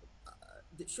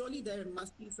 surely there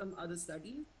must be some other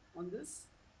studies on this,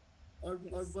 or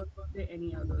Yes, were there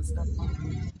any other studies?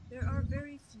 there are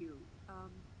very few.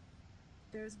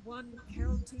 There's one,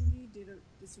 Carol Tingey did a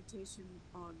dissertation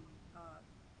on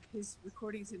his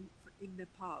recordings in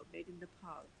Nepal, made in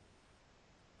Nepal.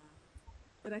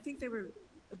 But I think they were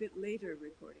a bit later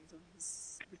recordings on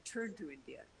his return to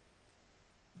India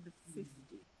in the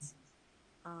 50s.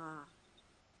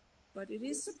 But it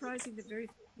is surprising that very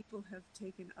few people have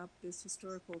taken up this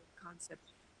historical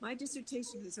concept. My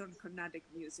dissertation is on Carnatic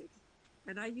music,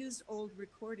 and I used old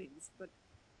recordings, but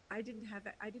I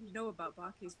didn't know about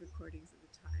Bache's recordings at the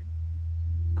time.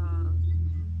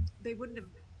 They wouldn't have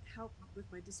helped with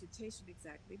my dissertation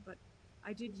exactly, but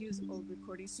I did use old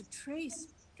recordings to trace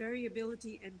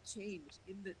variability and change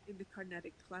in the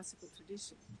Carnatic classical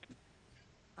tradition.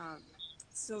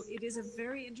 So it is a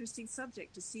very interesting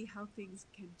subject to see how things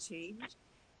can change,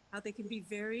 how they can be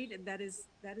varied, and that is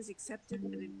accepted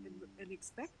and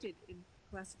expected in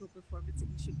classical performance, that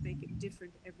you should make it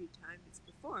different every time it's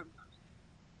performed.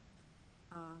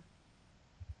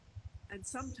 And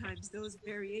sometimes those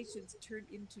variations turn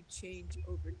into change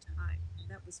over time, and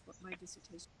that was what my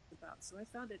dissertation was about. So I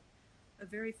found it a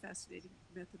very fascinating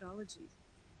methodology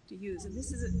to use, and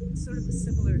this is a sort of a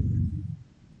similar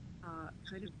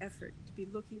kind of effort, to be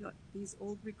looking at these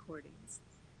old recordings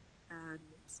and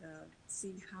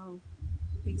seeing how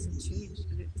things have changed.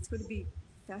 And it's going to be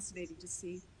fascinating to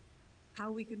see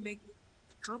how we can make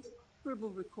comparable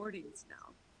recordings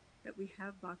now that we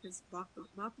have Bach's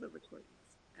Mahler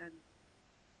recordings, and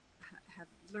have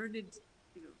learned,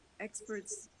 you know,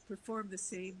 experts perform the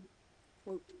same,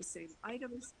 quote, the same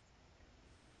items,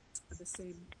 the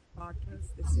same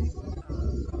partas, the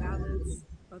same ballads.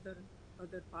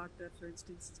 Other parta, for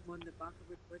instance, is one that Bach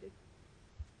recorded.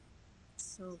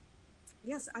 So,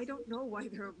 yes, I don't know why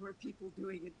there were people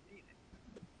doing it.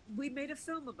 We made a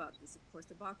film about this, of course,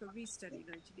 the Bach restudy,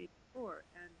 1984,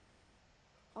 and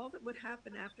all that would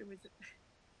happen afterwards.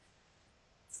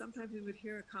 Sometimes we would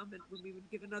hear a comment when we would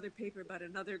give another paper about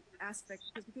another aspect,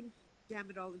 because we couldn't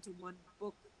jam it all into one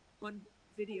book, one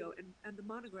video, and the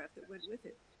monograph that went with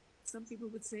it. Some people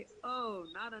would say, "Oh,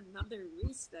 not another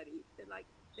restudy."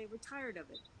 They were tired of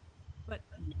it. But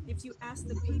if you ask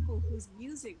the people whose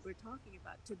music we're talking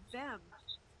about, to them,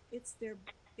 it's their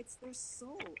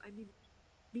soul. I mean,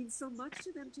 it means so much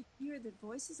to them to hear the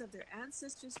voices of their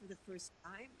ancestors for the first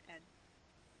time. And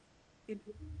in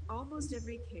almost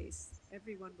every case,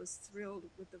 everyone was thrilled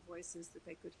with the voices that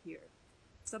they could hear.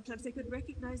 Sometimes they could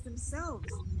recognize themselves.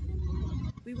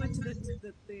 We went to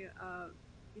the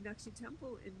Meenakshi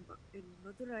temple in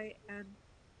Madurai and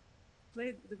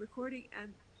played the recording,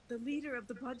 and the leader of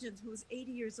the bhajans, who was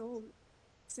 80 years old,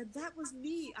 said, "That was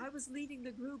me. I was leading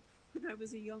the group when I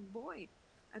was a young boy."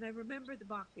 And I remember the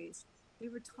Bachis. They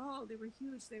were tall, they were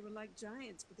huge, they were like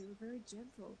giants, but they were very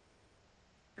gentle.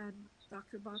 And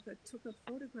Dr. Baca took a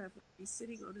photograph of me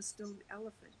sitting on a stone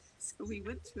elephant. So we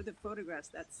went through the photographs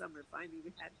that summer. Finally,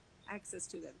 we had access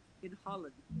to them in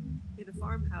Holland, in a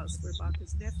farmhouse where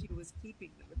Baca's nephew was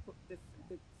keeping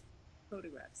the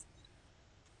photographs.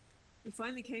 We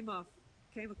finally came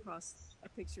across a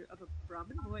picture of a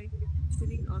Brahmin boy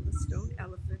sitting on the stone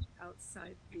elephant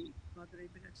outside the Madurai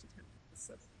Meenakshi temple.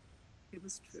 So it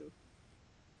was true.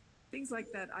 Things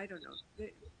like that, I don't know.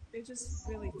 They're just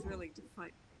really thrilling to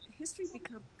find. History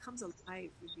comes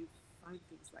alive when you find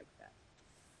things like that.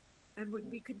 And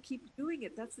we could keep doing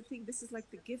it. That's the thing. This is like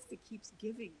the gift that keeps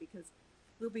giving, because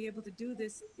we'll be able to do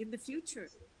this in the future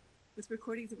with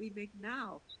recordings that we make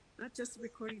now. Not just the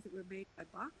recordings that were made by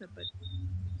Baca, but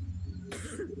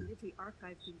if we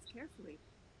archive things carefully,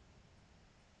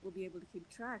 we'll be able to keep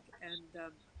track and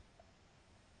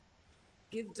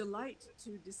give delight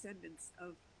to descendants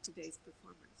of today's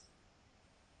performers.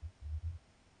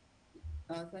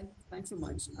 Thanks so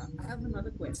much. I have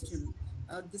another question.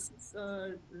 This is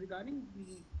regarding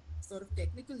the sort of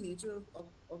technical nature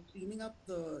of cleaning up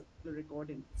the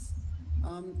recordings.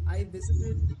 I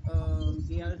visited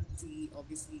ARC,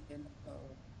 obviously, in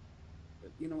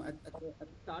you know, at the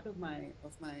start of my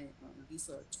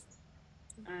research,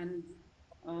 and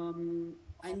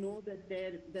I know that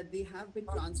they have been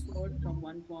transferred from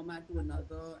one format to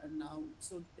another, and now,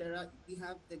 so we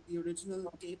have, like, the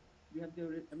original tape we have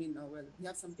the, I mean, well, we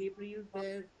have some tape reels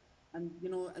there, and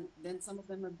and then some of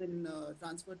them have been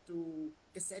transferred to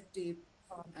cassette tape,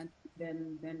 and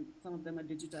then some of them are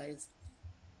digitized.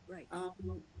 Right.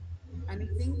 And I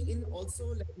think in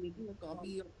also like making a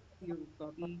copy of your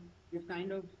copy, we've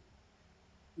kind of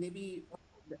maybe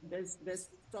there's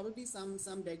probably some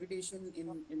degradation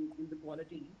in the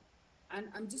quality, and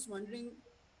I'm just wondering,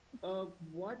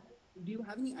 what do you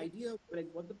have any idea like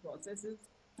what the process is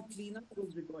to clean up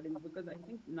those recordings? Because I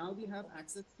think now we have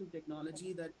access to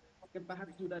technology that can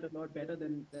perhaps do that a lot better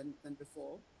than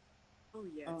before. Oh,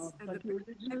 yes. And But the the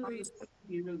original libraries,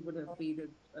 material would have faded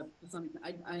to some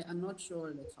extent. I'm not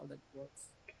sure like how that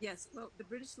works. yes. Well, the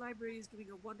British Library is doing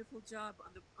a wonderful job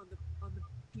on the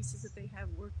pieces that they have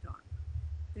worked on.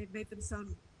 They've made them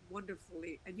sound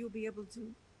wonderfully, and you'll be able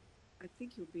to. I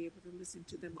think you'll be able to listen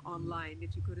to them online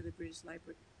if you go to the British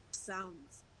Library.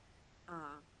 Sounds.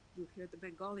 You'll hear the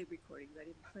Bengali recordings. I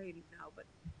didn't play any now, but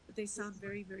they sound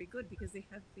very, very good because they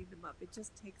have cleaned them up. It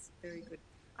just takes very good.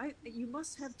 You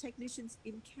must have technicians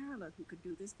in Kerala who could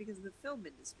do this because of the film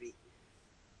industry.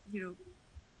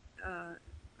 I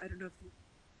don't know if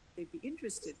they'd be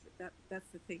interested, but that's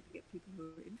the thing, to get people who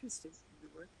are interested in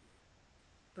the work.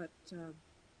 But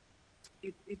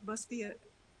it must be a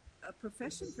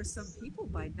profession for some people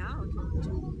by now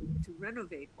to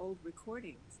renovate old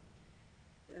recordings,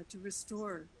 to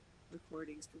restore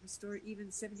recordings, to restore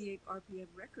even 78 RPM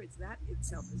records. That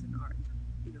itself is an art,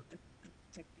 a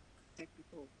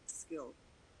technical skill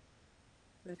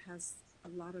that has a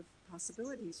lot of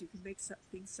possibilities. You can make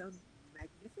things sound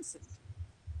magnificent.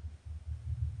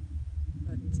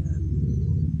 But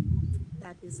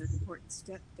that is an important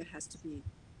step that has to be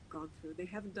gone through. They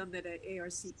haven't done that at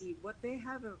ARCE. What they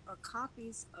have are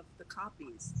copies of the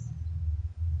copies.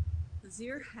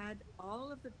 Nazir had all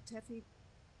of the TEFI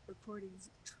recordings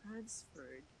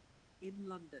transferred in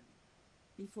London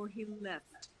before he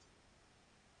left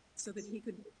so that he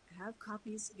could have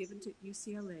copies given to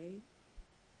UCLA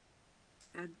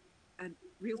and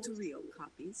reel-to-reel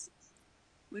copies.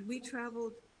 When we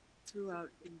traveled throughout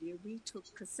India, we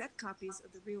took cassette copies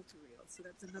of the reel-to-reel, so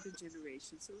that's another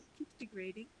generation. So it keeps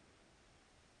degrading.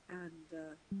 And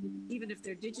even if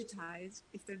they're digitized,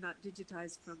 if they're not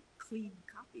digitized from clean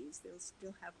copies, they'll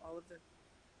still have all of the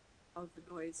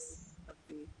noise of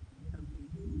the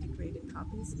degraded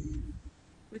copies,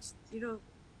 which,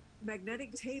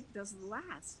 magnetic tape doesn't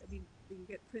last. I mean, you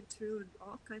get print through and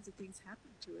all kinds of things happen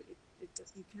to it.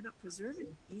 You cannot preserve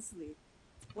it easily.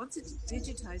 Once it's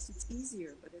digitized, it's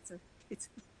easier, but it's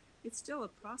still a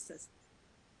process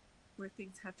where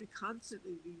things have to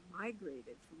constantly be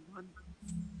migrated from one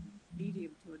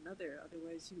medium to another.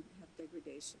 Otherwise, you have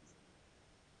degradation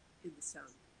in the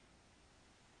sound.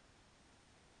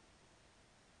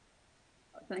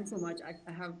 Thanks so much. I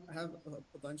have a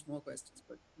bunch more questions,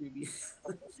 but maybe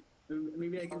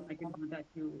maybe I can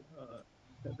contact you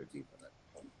separately for that.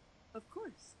 Of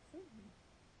course, certainly.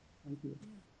 Thank you.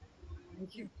 Yeah.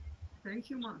 Thank you. Thank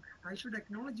you, Mark. I should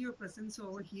acknowledge your presence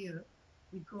over here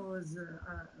because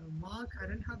Mark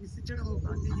Aranha visited our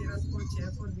Bhakti Jairazbhoy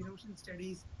Chair for Minocean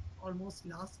Studies almost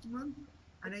last month,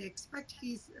 and I expect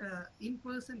his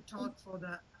in-person talk for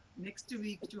the next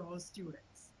week to our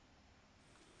students.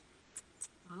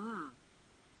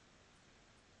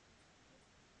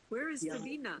 Where is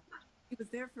Fabina? She was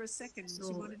there for a second. So,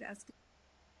 she wanted to ask.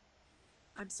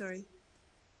 I'm sorry.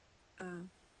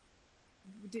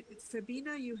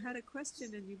 Fabina, you had a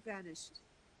question and you vanished.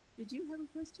 Did you have a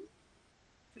question?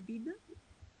 Fabina?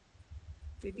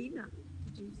 Fabina,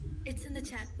 did you? It's in the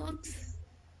chat box.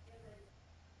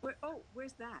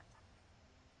 Where's that?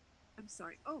 I'm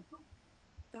sorry. Oh,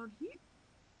 down here?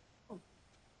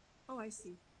 Oh, I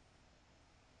see.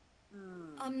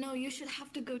 No, you should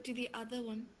have to go to the other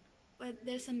one, but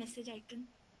there's a message icon.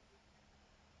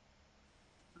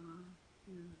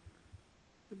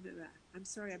 I'm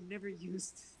sorry, I've never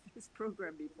used this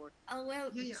program before. Oh,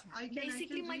 well, yeah. I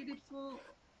can read it for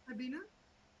Sabina.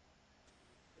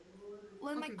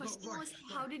 Well, my question was,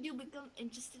 how did you become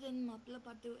interested in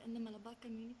Malabar and the Malabar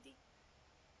community?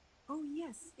 Oh,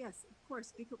 yes, of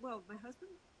course. Because, well, my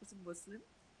husband was a Muslim,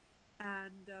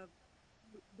 and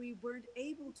we weren't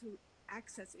able to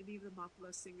access any of the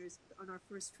Mapula singers on our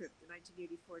first trip, the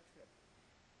 1984 trip,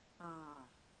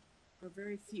 or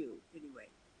very few anyway.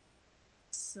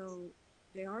 So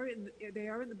they are in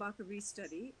the Bakari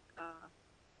study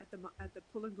at the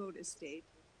Pulangoed estate.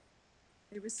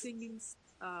 They were singing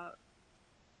Opanapata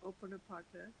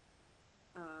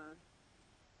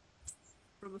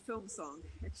from a film song,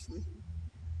 actually,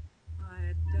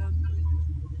 and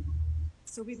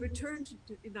so we returned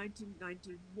in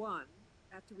 1991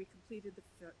 after we completed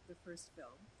the first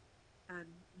film, and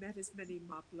met as many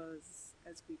Maplas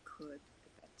as we could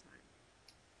at that time.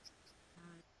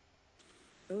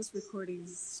 Those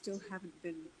recordings still haven't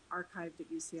been archived at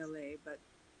UCLA, but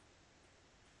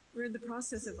we're in the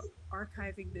process of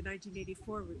archiving the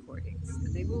 1984 recordings,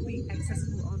 and they will be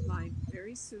accessible online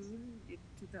very soon in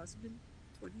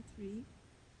 2023.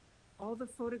 All the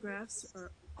photographs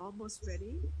are almost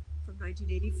ready from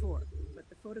 1984, but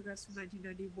the photographs from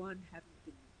 1991 haven't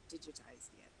been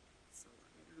digitized yet, so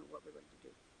I don't know what we're going to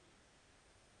do.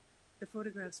 The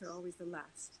photographs are always the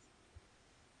last,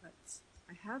 but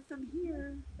I have them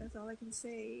here. That's all I can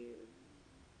say.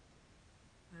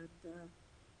 And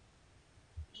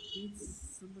needs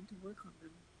someone to work on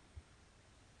them.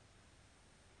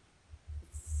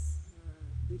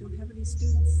 We don't have any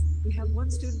students. We have one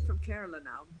student from Kerala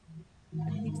now,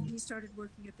 and he started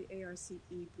working at the ARCE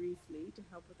briefly to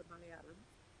help with the Malayalam.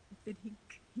 But then he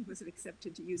wasn't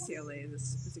accepted to UCLA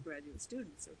as a graduate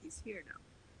student, so he's here now.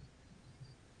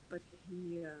 But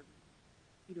he,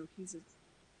 he's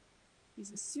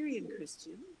a Syrian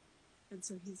Christian, and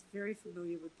so he's very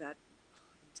familiar with that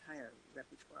entire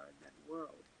repertoire in that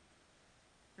world.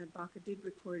 And Baca did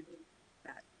record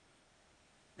that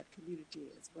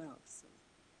community as well. So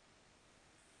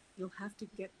you'll have to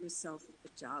get yourself a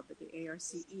job at the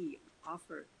ARCE,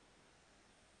 offer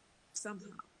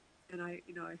somehow. And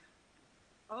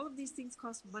all of these things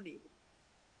cost money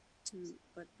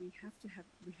but we have to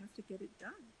get it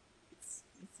done. It's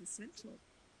essential.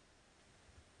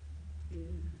 Yeah.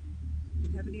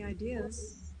 If you have any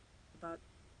ideas about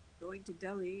going to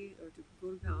Delhi or to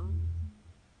Gurgaon,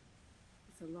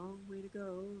 it's a long way to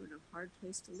go and a hard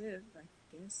place to live, I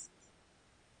guess.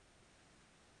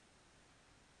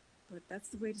 But that's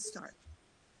the way to start.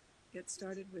 Get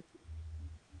started with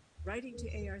writing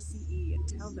to ARCE and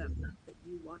tell them that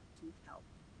you want to help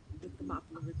with the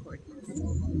Mapla recordings.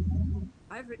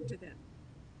 I've written to them,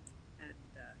 and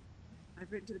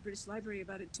I've written to the British Library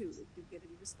about it too. Didn't get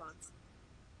any response.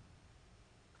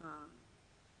 I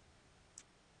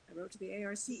wrote to the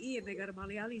ARCE, and they got a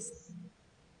Malayali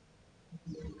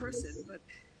person, but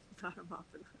not a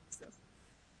Mapla, so it's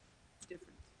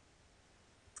different.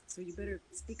 So you better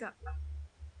speak up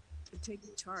and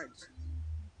take charge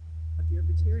of your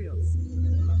materials.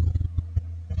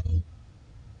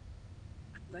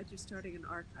 I'm glad you're starting an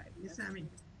archive. Yes, Amy.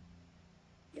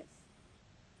 Yes.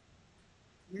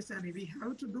 Yes, Amy, we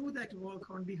have to do that work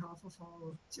on behalf of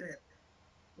our chair.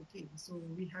 Okay, so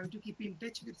we have to keep in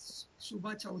touch with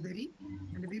Shubha Chowdhury,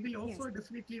 and we will offer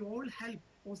definitely all help,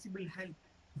 possible help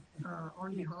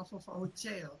on behalf of our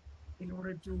chair in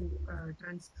order to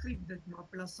transcribe the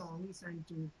Mapla songs and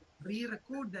to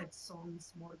re-record that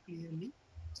songs more clearly.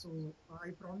 So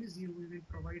I promise you we will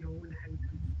provide all help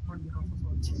on behalf of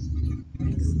our chair.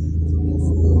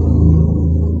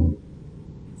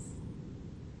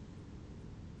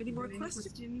 Any more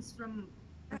questions from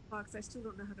chat box? I still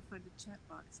don't know how to find the chat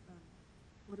box.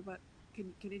 What about,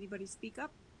 can anybody speak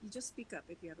up? You just speak up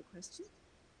if you have a question.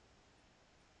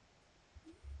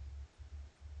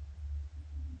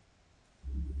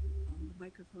 All the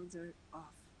microphones are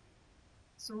off.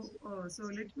 So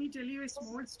let me tell you a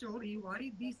small story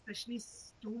why this session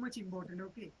is too much important.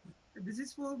 Okay, this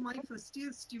is for my first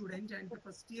year student and the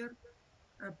first year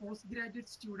postgraduate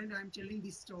student. I'm telling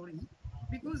this story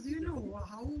because you know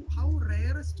how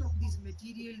rarest of these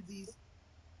materials is.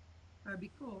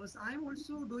 Because I'm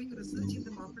also doing research in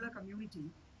the Mapla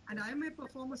community, and I'm a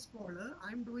performer scholar.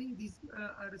 I'm doing this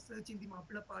research in the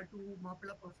Mapla part 2,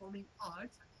 Mapla performing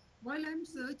arts. While I'm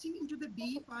searching into the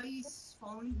deep, I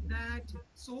found that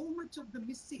so much of the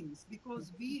missings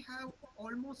because we have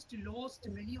almost lost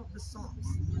many of the songs.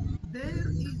 There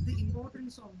is the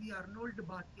importance of the Arnold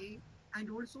Bake and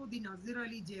also the Nazir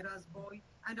Ali Jairazbhoy,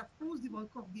 and of course the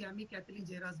work of the Ami Catlin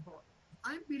Jairazbhoy.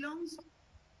 I belongs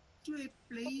to a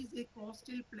place, a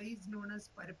coastal place known as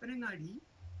Parapanangadi,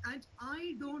 and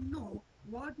I don't know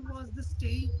what was the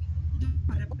state of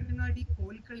Parapanangadi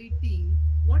Kolkali team,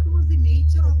 what was the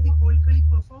nature of the Kolkali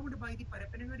performed by the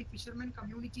Parapanangadi fishermen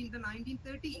community in the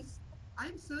 1930s.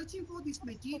 I'm searching for these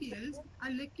materials,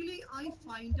 and luckily I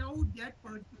find out that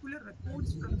particular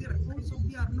records from the records of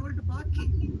the Arnold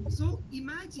Bake. So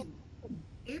imagine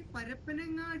a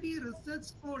Parapanangadi research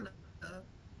scholar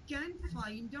can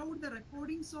find out the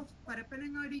recordings of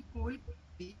Parapanangadi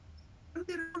Kolkali from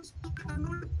the records of the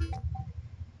Arnold Bake.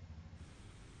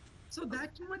 So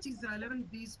that much is relevant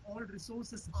these all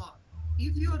resources are.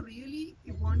 If you are really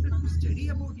wanted to study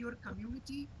about your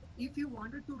community, if you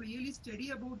wanted to really study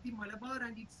about the Malabar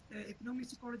and its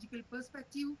ethnomusicological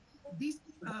perspective, this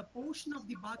portion of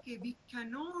the Bake we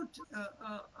cannot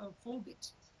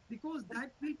forget. because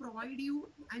that will provide you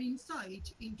an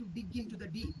insight into dig into the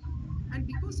deep. And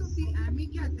because of the Amy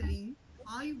Catlin,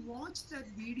 I watched that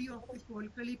video of the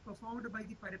Kolkali performed by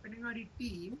the Parapanangadi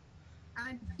team,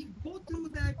 and we go through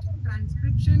that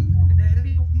transcription, the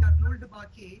diary of the Arnold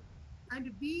Bake, and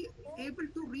we able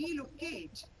to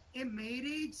relocate a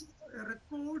marriage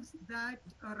records that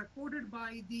are recorded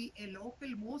by a local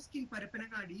mosque in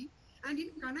Parapanangadi, and in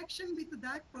connection with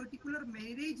that particular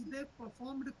marriage, they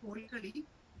performed Kolkali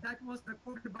that was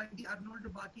recorded by the Arnold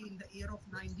Bake in the year of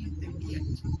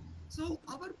 1938. So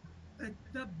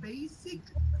the basic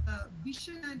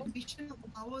vision and mission of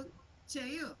our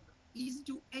chair is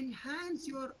to enhance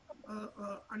your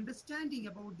understanding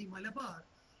about the Malabar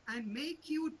and make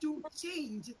you to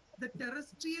change the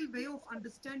terrestrial way of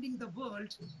understanding the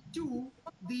world to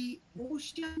the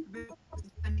ocean way of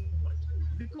understanding the world.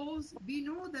 Because we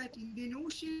know that in the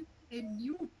ocean, a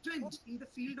new trend in the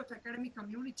field of academic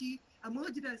community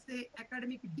emerged as a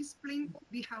academic discipline.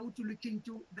 We have to look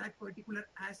into that particular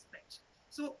aspect.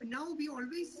 So now we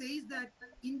always say that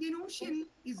Indian Ocean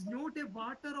is not a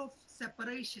water of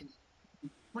separation,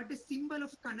 but a symbol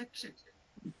of connection.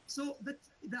 So the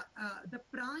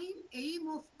prime aim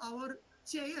of our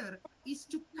chair is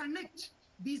to connect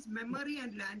this memory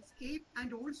and landscape,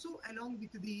 and also along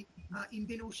with the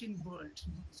Indian Ocean world.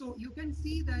 So you can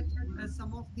see that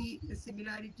some of the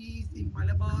similarities in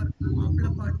Malabar,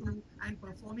 Maplapatu, and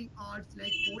performing arts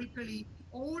like Kolkali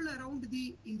all around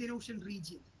the Indian Ocean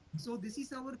region. So this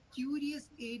is our curious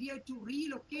area to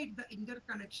relocate the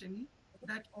interconnection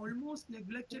that almost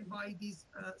neglected by these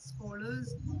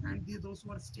scholars and those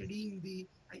who are studying the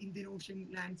Indian Ocean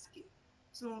landscape.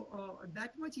 So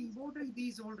that much important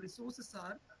these all resources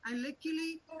are. And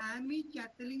luckily, Amy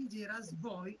Catlin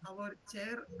Jairazbhoy, our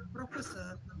chair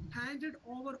professor, handed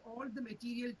over all the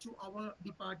material to our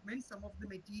department. Some of the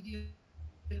material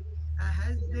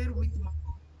has there with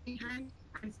my hand,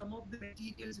 and some of the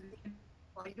materials we can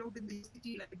find out in the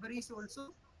university libraries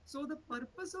also. So the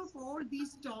purpose of all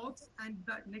these talks and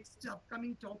the next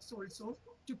upcoming talks also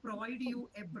to provide you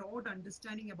a broad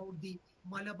understanding about the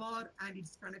Malabar and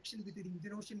its connection with the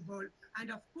Indian Ocean world,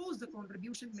 and of course the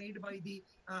contribution made by the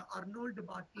Arnold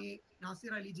Bake,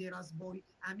 Nasir Ali Jairazbhoy,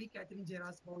 Amy Catherine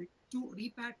Jairazbhoy to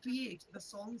repatriate the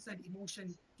songs and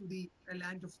emotion to the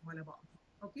land of Malabar.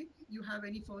 Okay, you have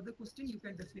any further question, you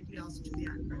can definitely ask to the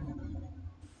anchor.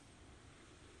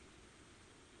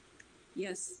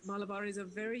 Yes, Malabar is a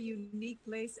very unique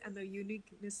place, and the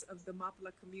uniqueness of the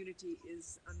Mapla community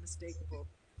is unmistakable.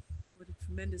 What a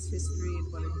tremendous history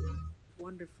and what a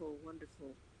wonderful,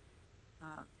 wonderful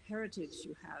heritage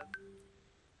you have.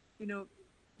 You know,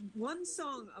 one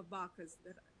song of Bach's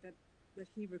that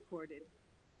he recorded,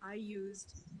 I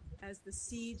used as the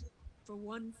seed for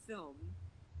one film.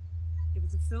 It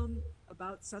was a film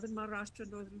about southern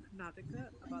Maharashtra, northern Karnataka,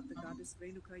 about the goddess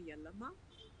Renuka Yellama.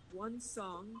 One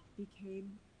song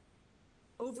became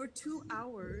over 2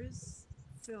 hours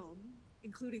film,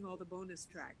 including all the bonus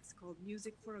tracks, called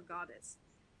Music for a Goddess.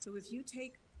 So if you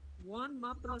take one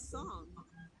Mapala song,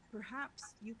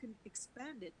 perhaps you can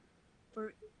expand it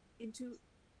into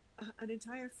an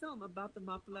entire film about the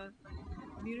Mapala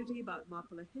community, about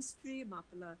Mapala history,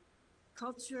 Mapala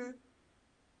culture,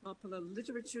 Mapala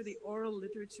literature. The oral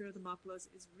literature of the Mapalas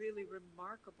is really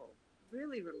remarkable,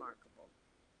 really remarkable.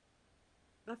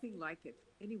 Nothing like it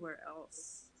anywhere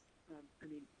else. I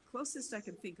mean, closest I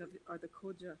can think of are the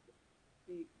Koja,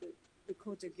 the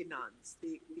Koja Ginans.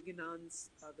 The Ginans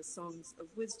are the songs of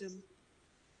wisdom.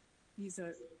 These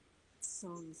are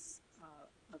songs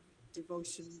of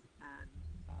devotion and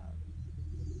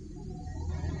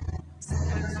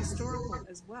sometimes historical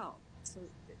as well. So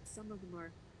some of them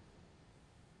are,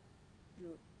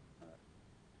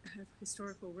 have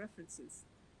historical references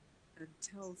and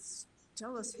tell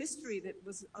us history that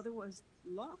was otherwise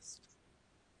lost,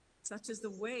 such as the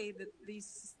way that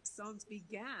these songs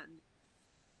began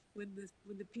when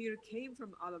the Pir came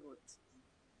from Alamut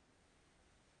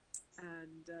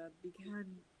and began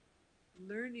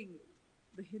learning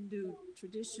the Hindu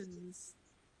traditions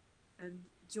and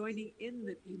joining in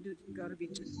the Hindu Garba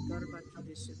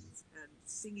traditions and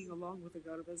singing along with the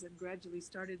Garbas, and gradually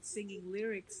started singing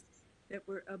lyrics that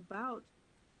were about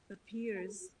the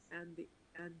Pirs and the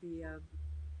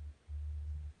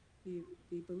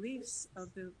beliefs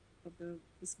of the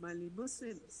Ismaili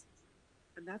Muslims.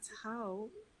 And that's how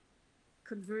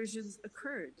conversions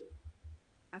occurred.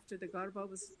 After the Garba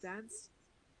was danced,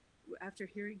 after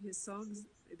hearing his songs,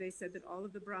 they said that all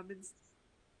of the Brahmins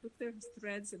took their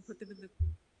threads and put them in the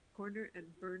corner and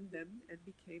burned them and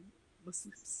became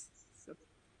Muslims. So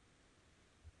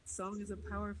song is a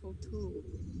powerful tool.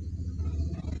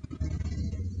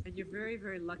 And And you're very,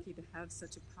 very lucky to have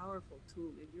such a powerful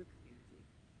tool in your community.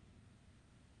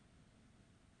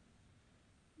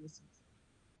 Yes.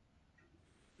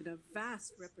 And a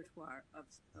vast repertoire of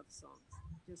songs,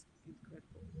 just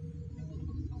incredible.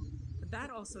 But that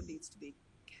also needs to be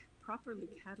properly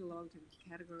cataloged and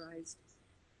categorized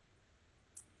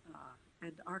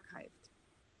and archived.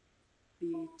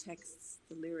 The texts,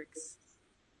 the lyrics,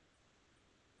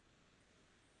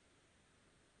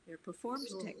 they're performed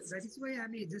So texts. that is why,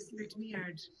 Amy, just let me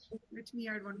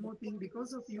add one more thing.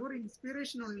 Because of your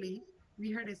inspiration only,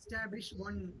 we had established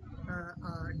one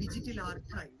digital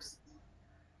archives,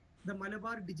 the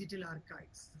Malabar Digital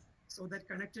Archives. So that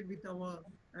connected with our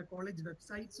college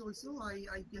websites also.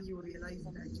 I think you realize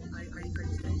that I had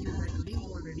sent you that link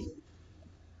already.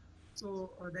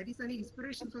 So that is an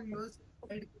inspiration from your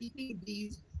side, keeping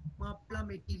these Mapla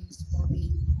materials for the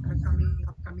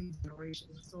upcoming generation.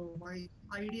 So my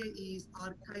idea is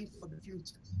archive for the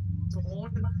future. So all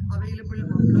available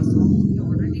Mapla songs we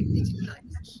already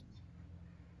digitalized.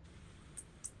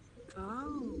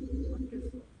 Oh,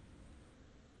 wonderful.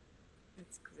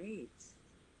 That's great.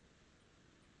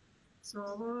 So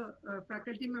our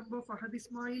faculty member Fahad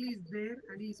Ismail is there,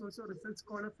 and he is also a research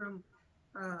scholar from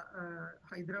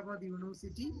Hyderabad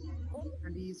University,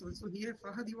 and he is also here.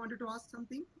 Fahad, you wanted to ask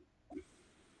something?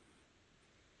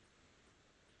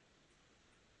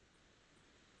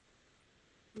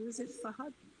 Who is it,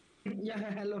 Fahad?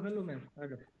 Yeah, hello, ma'am.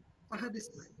 Hello. Fahad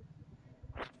Ismail.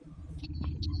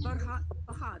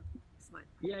 Fahad Ismail.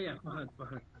 Yeah, Fahad.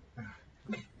 Fahad.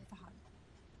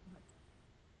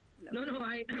 No, I'm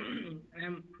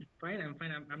fine.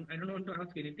 I don't want to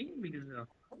ask anything because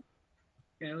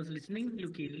I was listening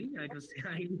you keenly. I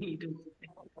need to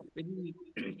very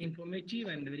informative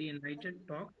and very enlightened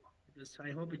talk.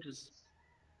 I hope it was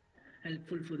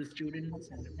helpful for the students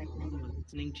and the people who are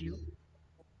listening to you.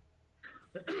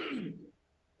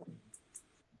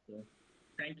 So,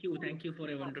 thank you for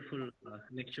a wonderful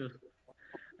lecture,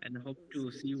 and hope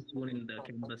to see you soon in the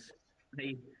campus.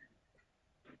 Bye.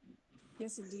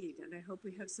 Yes, indeed. And I hope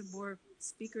we have some more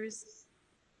speakers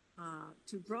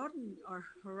to broaden our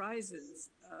horizons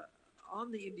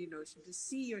on the Indian Ocean, to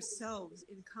see yourselves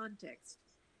in the context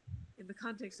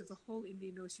of the whole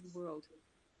Indian Ocean world,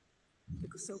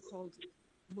 the so-called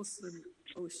Muslim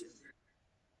Ocean,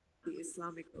 the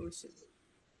Islamic Ocean.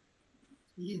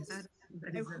 Yes,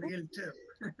 that is a real term.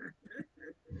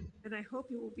 And I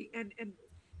hope you will be, and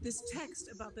this text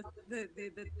about the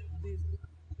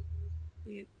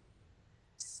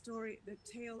story, the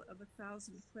tale of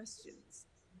 1,000 questions,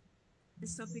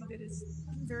 is something that is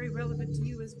very relevant to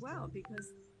you as well,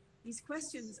 because these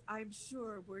questions, I'm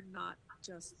sure, were not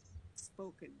just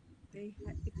spoken. If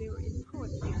they were in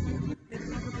poetry, they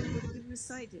probably would have been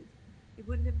recited. It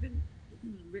wouldn't have been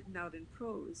written out in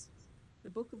prose. The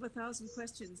Book of 1,000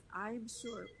 Questions, I'm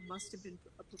sure, must have been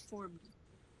a performed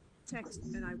text,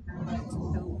 and I wanted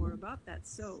to know more about that.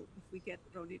 So if we get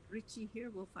Ronit Ritchie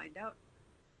here, we'll find out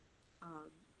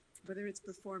whether it's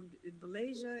performed in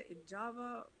Malaysia, in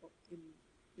Java, or in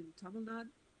Tamil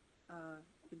Nadu,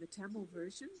 in the Tamil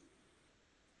version,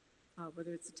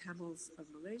 whether it's the Tamils of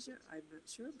Malaysia, I'm not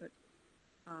sure, but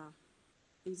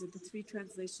these are the 3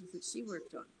 translations that she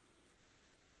worked on.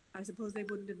 I suppose they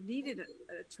wouldn't have needed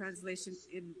a translation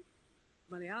in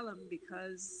Malayalam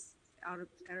because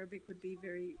Arabic would be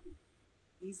very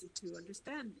easy to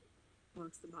understand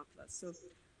amongst the Maplas. So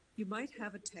you might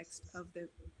have a text of the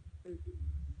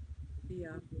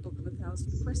Book of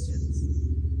 1,000 Questions.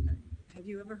 Have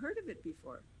you ever heard of it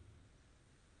before?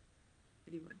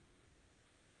 Anyone?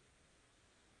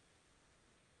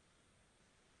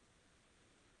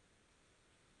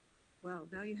 Well,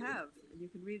 now you have, and you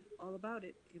can read all about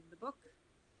it in the book,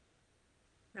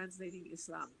 Translating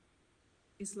Islam.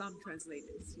 Islam Translated,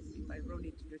 excuse me, by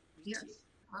Ronit Ritchie. Yes.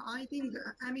 I think,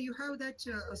 Amy, you have that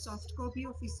soft copy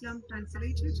of Islam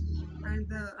translated and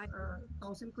the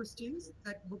 1,000 questions.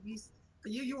 That book is,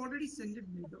 you already sent it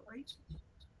me though, right?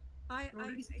 I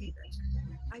see that.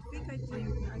 I think I did.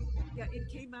 Yeah, it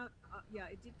came out.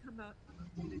 It did come out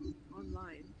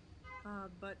online,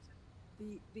 but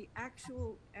the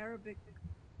actual Arabic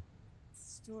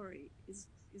story is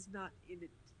not in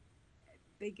it.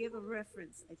 They give a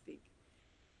reference, I think.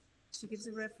 She gives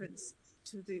a reference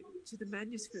to the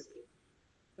manuscript,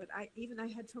 but I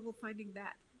had trouble finding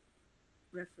that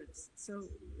reference. So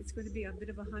it's going to be a bit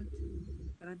of a hunt,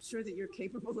 but I'm sure that you're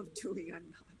capable of doing. I'm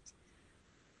not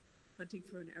hunting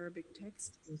for an Arabic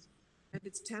text, and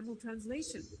it's Tamil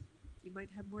translation. You might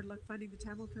have more luck finding the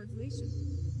Tamil translation.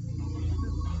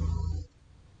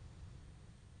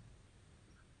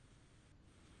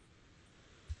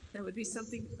 That would be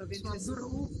something of interest.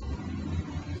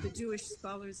 the Jewish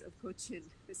scholars of Cochin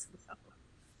as well.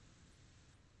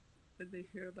 When they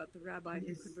hear about the rabbi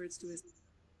who converts to his.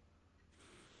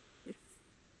 Yes.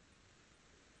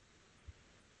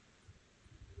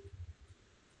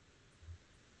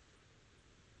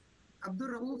 Abdul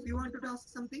Rauf, you wanted to ask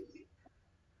something?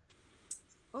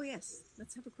 Oh, yes.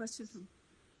 Let's have a question from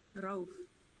Rauf.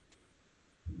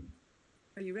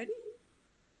 Are you ready?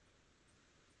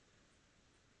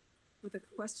 With a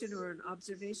question or an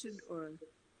observation or a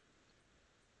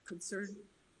concern?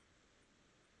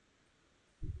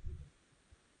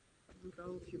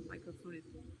 Rauf, your microphone is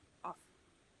off.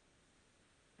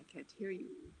 I can't hear you.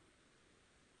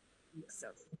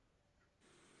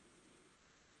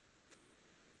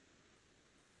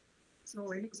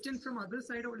 So any question from other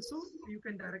side also, you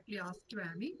can directly ask to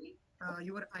Amy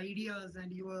your ideas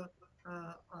and your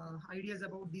ideas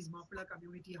about this Mapla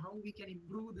community, how we can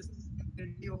improve the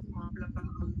security of Mapla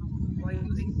while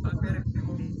using barbaric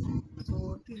recordings.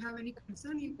 So if you have any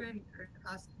concern, you can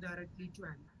ask directly to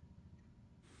Amy.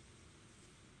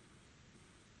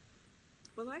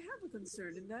 Well, I have a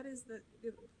concern, and that is that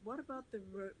what about the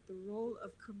role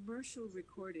of commercial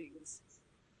recordings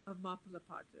of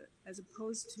Mapalapata as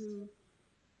opposed to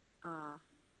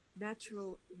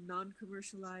natural,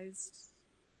 non-commercialized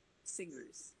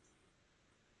singers?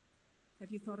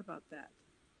 Have you thought about that?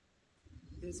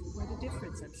 There's quite a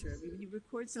difference, I'm sure. I mean, when you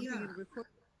record something in a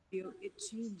recording studio, it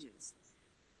changes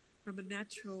from a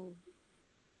natural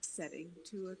setting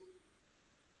to a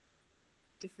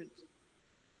different,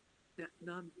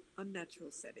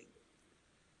 unnatural setting.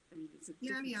 I mean, it's a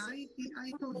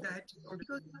I thought that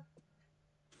because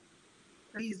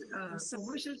these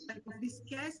commercial type of this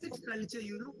cassette culture,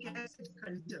 cassette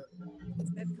culture.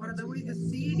 Or otherwise, the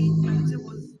CD culture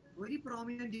was very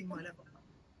prominent in Malabar.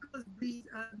 Because these,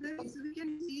 we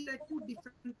can see that two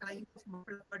different kinds of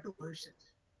Maplapatu version.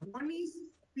 One is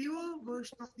pure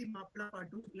version of the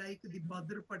Maplapatu, like the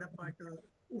Badr Padapatu,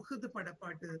 Uhud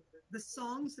Padapatu, the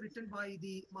songs written by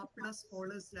the Mapla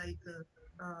scholars like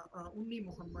Unni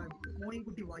Muhammad,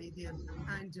 Moinkuti Vaidyan,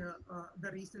 and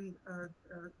the recent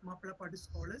Maplapatu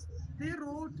scholars. They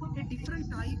wrote a different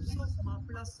types of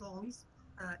Mapla songs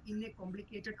in a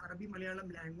complicated Arabic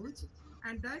Malayalam language,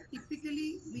 and that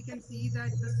typically we can see that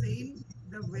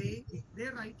the way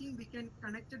they're writing, we can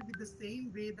connect it with the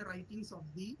same way the writings of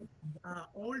the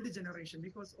old generation,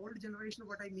 because old generation,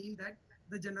 what I mean that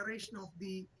the generation of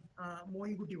the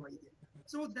Moinkuti Vaidyan.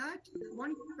 So that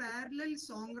one parallel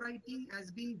songwriting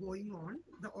has been going on,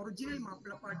 the original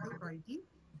Maplapatu writing,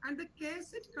 and the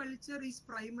cassette culture is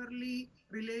primarily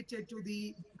related to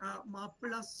the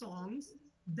Mapla songs,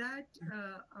 that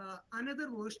another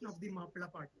version of the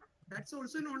Maplapatu. That's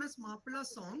also known as Mapla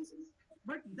songs,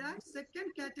 but that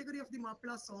second category of the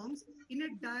Mapla songs in a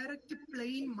direct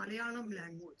plain Malayalam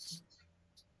language.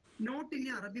 Not in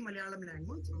Arabic Malayalam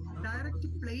language, direct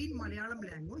plain Malayalam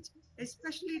language,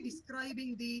 especially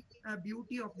describing the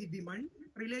beauty of the women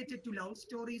related to love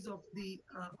stories of the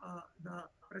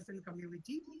present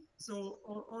community. So,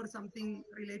 or something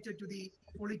related to the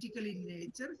political in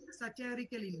nature,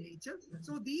 satirical in nature.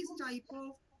 So these type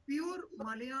of pure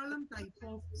Malayalam type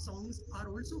of songs are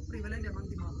also prevalent among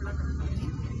the Mapla community.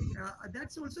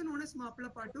 That's also known as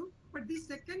Mapla Patu, but the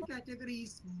second category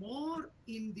is more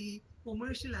in the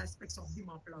commercial aspects of the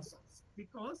Mapla songs,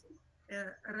 because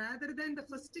rather than the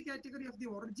first category of the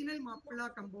original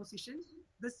Mapla composition,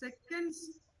 the second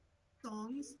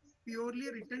songs purely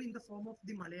written in the form of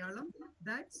the Malayalam,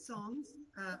 that songs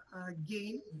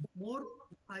gain more,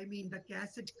 I mean the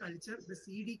cassette culture, the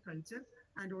CD culture,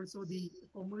 and also the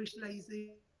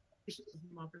commercialization of the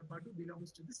Mapla Patu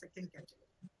belongs to the second category.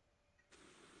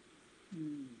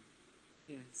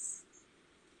 Yes.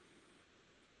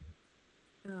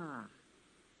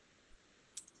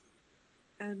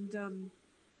 And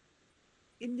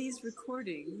in these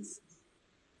recordings,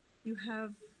 you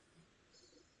have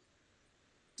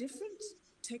different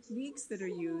techniques that are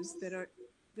used that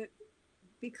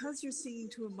because you're singing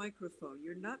to a microphone,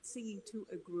 you're not singing to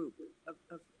a group of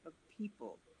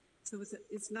people. So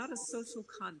it's not a social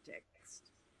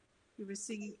context. You were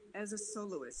singing as a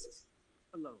soloist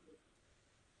alone.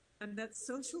 And that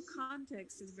social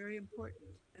context is very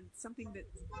important and something that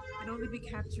can only be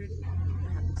captured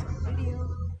perhaps on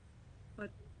video,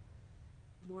 but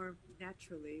more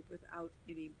naturally without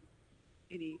any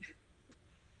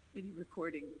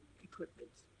recording equipment.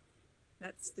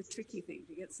 That's the tricky thing,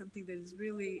 to get something that is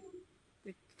really,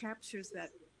 that captures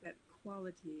that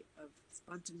quality of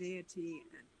spontaneity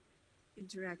and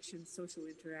interaction, social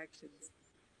interactions.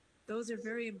 Those are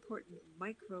very important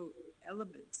micro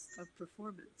elements of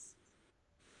performance,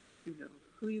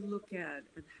 who you look at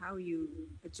and how you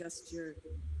adjust your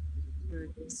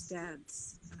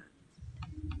stance,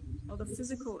 all the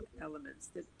physical elements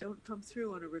that don't come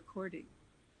through on a recording.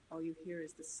 All you hear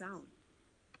is the sound,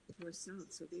 pure sound.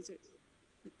 So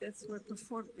that's where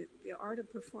the art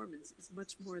of performance is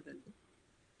much more than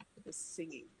the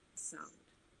singing sound.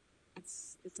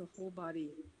 It's a whole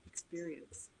body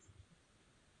experience.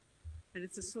 And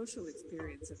it's a social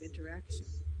experience of interaction.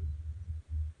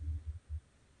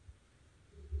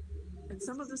 And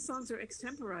some of the songs are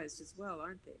extemporized as well,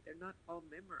 aren't they? They're not all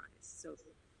memorized, so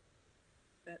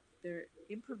that they're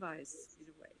improvised in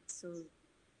a way. So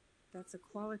that's a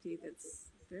quality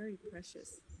that's very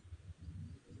precious.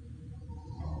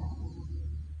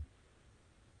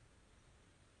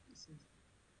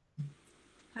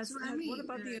 So, Amy, what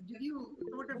about did you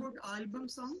thought about album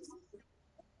songs?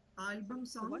 Album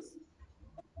songs? What?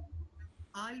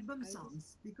 Album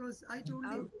songs, because I told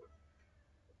you.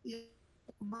 Yeah,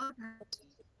 Mark,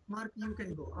 you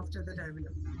can go. After that, I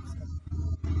will.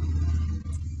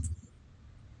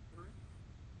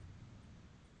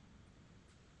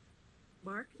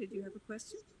 Mark, did you have a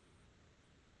question?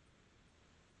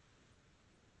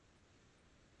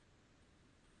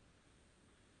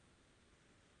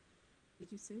 Did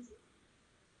you say?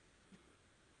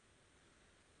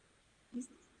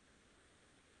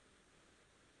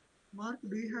 Mark,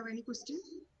 do you have any question?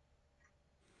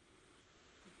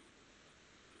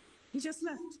 He just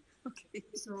left. Okay.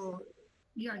 So,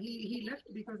 yeah, he left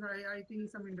because I think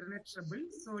some internet trouble.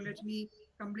 So let me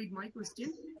complete my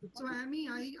question. So, Amy,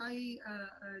 I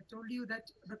told you that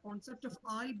the concept of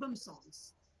album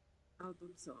songs.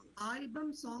 Album song.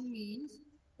 Album song means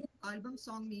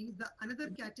the another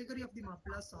category of the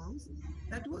Mapla songs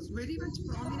that was very much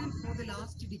prominent for the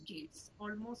last decades,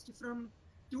 almost from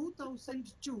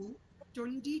 2002,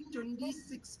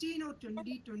 2016 or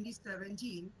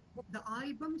 2017. The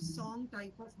album song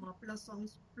type of Mapla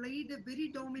songs played a very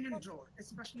dominant role,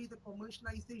 especially the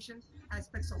commercialization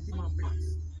aspects of the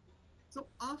Maplas. So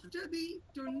after the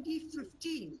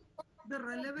 2015, the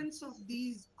relevance of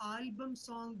these album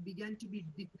songs began to be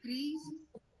decreased,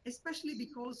 especially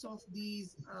because of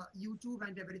these YouTube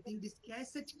and everything, this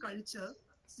cassette culture,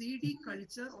 CD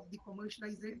culture of the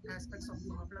commercialized aspects of the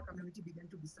Mapla community began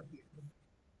to disappear.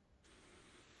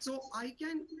 So I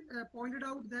can point it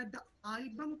out that the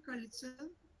album culture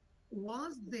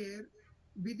was there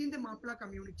within the Mapla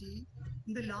community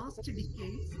in the last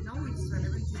decades. Now its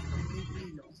relevance is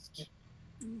completely lost.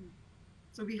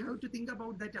 So we have to think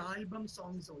about that album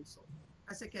songs also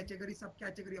as a category,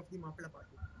 subcategory of the Mapla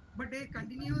Party. But a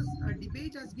continuous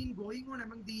debate has been going on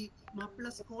among the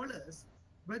Mapla scholars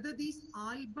whether these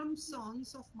album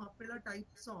songs of Mapla type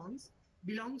songs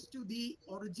belongs to the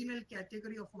original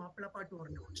category of Mapla Party or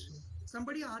not.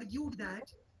 Somebody argued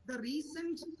that the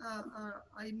recent,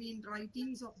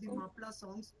 writings of the Mapla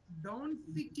songs don't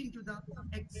fit into the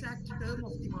exact term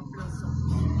of the Mapla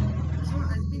songs. So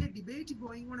has been a debate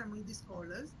going on among the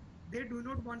scholars. They do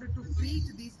not want to treat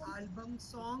this album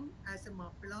song as a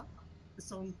Mapla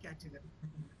song category.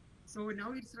 So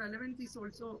now its relevance is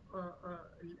also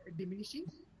diminishing.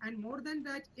 And more than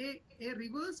that, a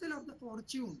reversal of the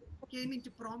fortune came into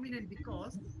prominence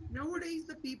because nowadays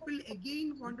the people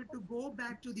again wanted to go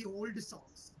back to the old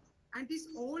songs. And this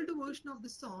old version of the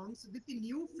songs with the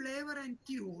new flavor and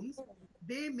tunes,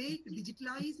 they make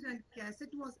digitalized and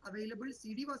cassette was available,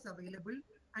 CD was available,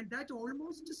 and that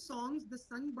almost songs the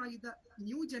sung by the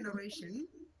new generation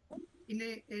in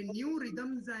a new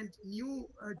rhythms and new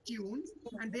tunes,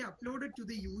 and they uploaded to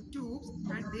the YouTubes,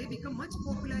 and they become much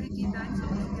popularity than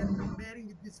songs we are comparing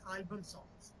with these album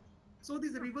songs. So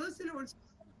this reversal also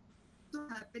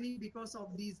happening because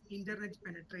of these internet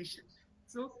penetration.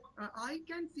 So I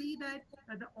can see that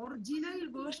the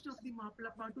original version of the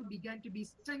Mapla Patu began to be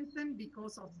strengthened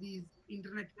because of these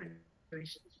internet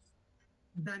penetration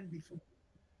than before.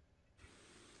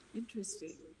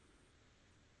 Interesting.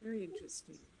 Very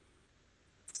interesting.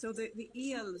 So the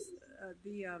ELs,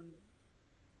 the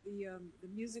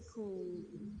musical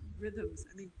rhythms.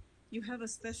 I mean, you have a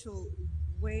special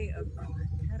way of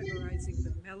categorizing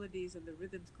the melodies and the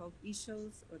rhythms called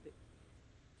ishals, or the.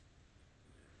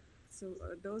 So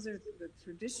those are the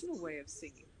traditional way of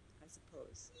singing, I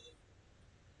suppose.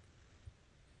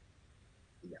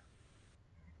 Yeah.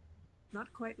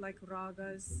 Not quite like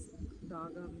ragas,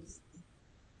 ragams.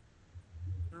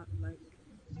 Not like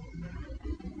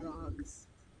rags.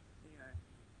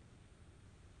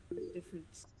 They are a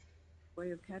different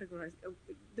way of categorizing.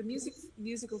 The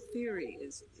musical theory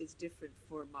is different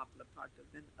for Mapla Parto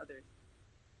than other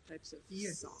types of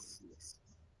songs. Yes.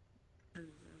 And,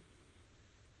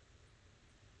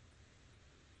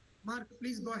 Mark,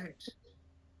 please go ahead.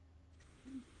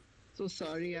 So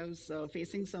sorry, I was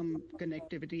facing some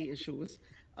connectivity issues.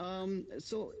 And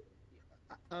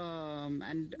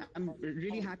I'm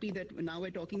really happy that now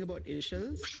we're talking about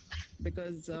ishals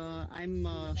because I'm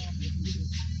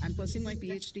pursuing my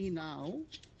PhD now,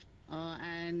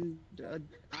 and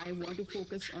I want to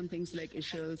focus on things like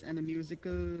ishals and the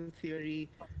musical theory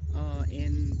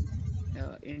in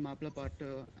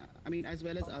Maplapata. I mean, as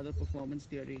well as other performance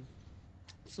theory.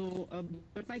 So,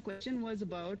 but my question was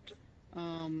about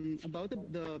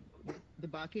the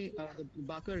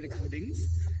Barker recordings.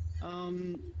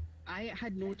 Um, I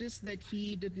had noticed that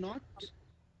he did not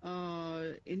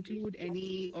include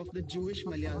any of the Jewish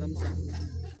Malayalam songs,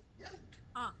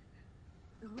 Ah.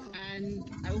 Oh. and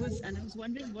I was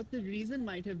wondering what the reason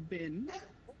might have been,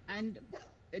 and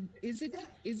is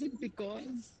it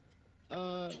because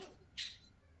uh,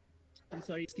 I'm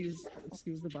sorry, excuse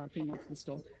the barking of the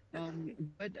store.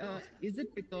 But is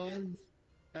it because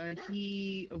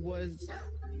he was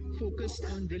focused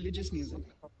on religious music?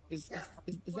 Is that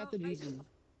Well, the reason?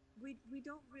 we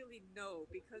don't really know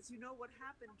because you know what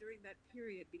happened during that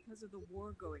period because of the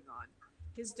war going on.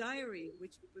 His diary,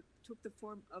 which took the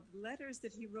form of letters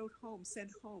that he wrote home,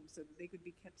 sent home so that they could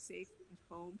be kept safe at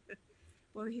home.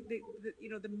 Well,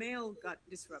 the mail got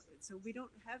disrupted, so we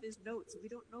don't have his notes. We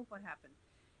don't know what happened.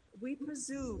 We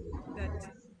presume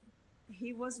that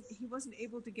he wasn't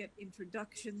able to get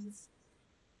introductions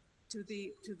to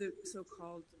the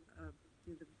so-called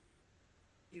to the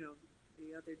you know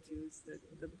the other Jews,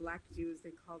 the black Jews they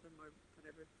call them, or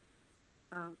whatever,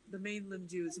 the mainland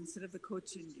Jews instead of the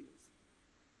Cochin Jews.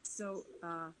 So,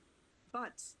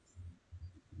 but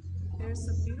there's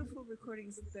some beautiful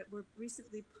recordings that were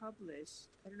recently published.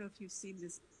 I don't know if you've seen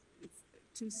this. It's a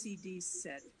 2 CD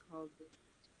set called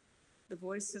 "The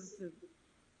Voice of the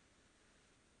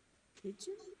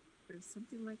Pigeon" or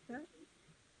something like that.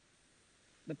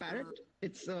 The Parrot.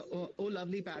 It's "Oh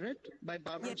Lovely Parrot" by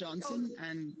Barbara Yes. Johnson,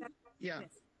 and yeah.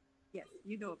 Yes,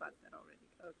 you know about that already.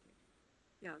 Okay,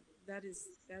 yeah, that is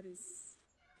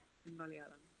in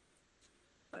Malayalam,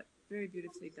 but very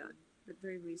beautifully done, but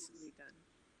very recently done.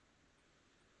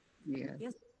 Yeah.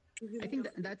 Yes, you I really think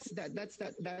know. that's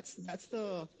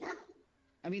the.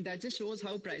 I mean, that just shows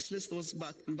how priceless those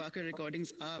Barker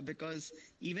recordings are, because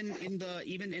even in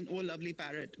 "Oh Lovely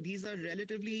Parrot," these are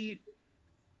relatively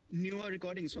newer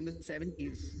recordings from the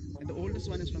 70s. And the oldest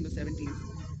one is from the 70s,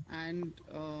 and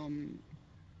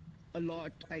a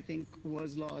lot, I think,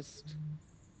 was lost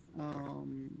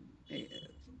um, eh,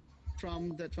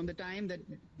 from the time that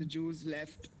the Jews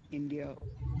left India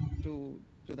to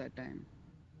that time.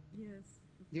 Yes.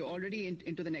 They're already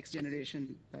into the next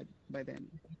generation by then.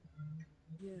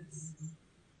 Yes.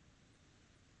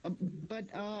 But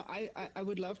I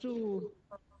would love to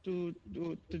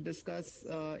discuss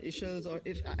issues, or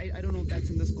if I don't know if that's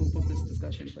in the scope of this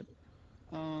discussion, but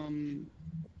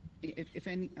if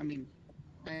any, I mean,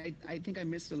 I think I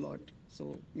missed a lot,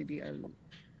 so maybe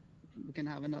we can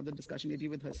have another discussion, maybe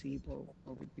with Hasib or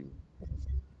with you.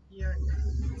 Yeah.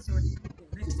 So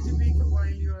next week, while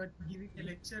you are giving a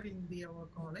lecture in our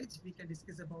college, we can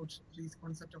discuss about this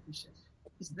concept of vision.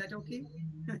 Is that okay?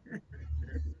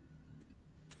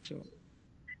 Sure.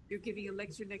 You're giving a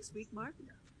lecture next week, Mark?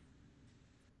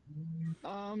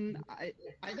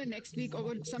 Either next week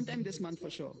or sometime this month for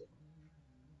sure.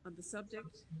 On the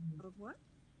subject of what?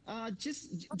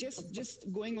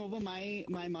 Just going over my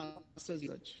master's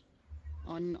research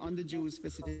on the Jews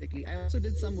specifically. I also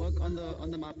did some work on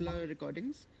the Mapla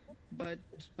recordings, but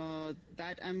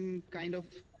that I'm kind of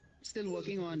still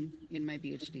working on in my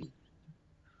PhD.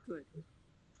 Good.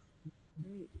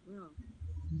 Great. Well,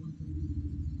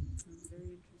 sounds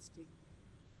very interesting.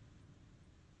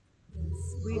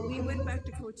 Yes, we went back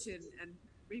to Cochin and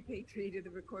repatriated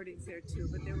the recordings there too,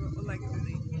 but there were like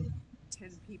only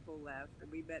 10 people left,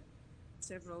 and we met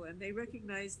several, and they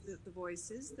recognized the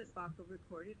voices that Baca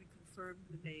recorded and confirmed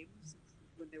the names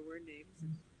when there were names.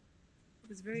 And it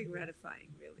was very gratifying,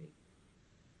 really,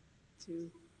 to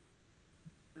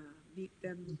meet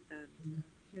them and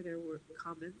hear their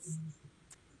comments.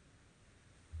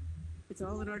 It's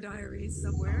all in our diaries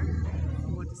somewhere if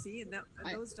you want to see, and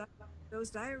those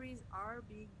diaries are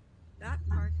that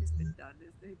part has been done.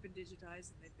 They've been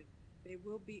digitized, and they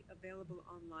will be available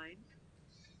online.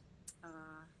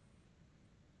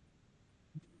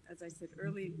 As I said,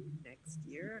 early next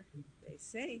year, they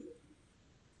say.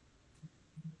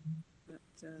 But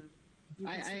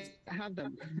I have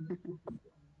them.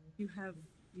 You have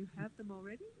them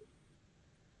already?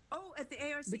 Oh, at the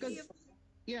ARCE. Because,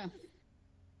 yeah.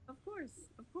 Of course.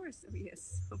 Oh,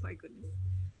 yes. Oh my goodness.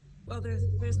 Well,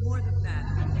 there's more than that,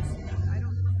 because I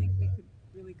don't think we could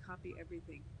really copy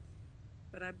everything.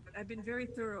 But I've been very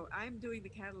thorough. I'm doing the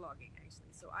cataloging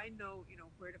actually, so I know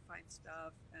where to find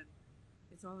stuff, and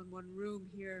it's all in one room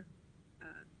here,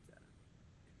 and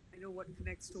I know what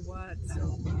connects to what.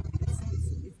 So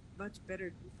it's much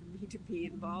better for me to be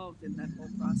involved in that whole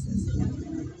process.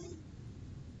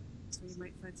 So you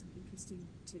might find some interesting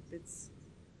tidbits.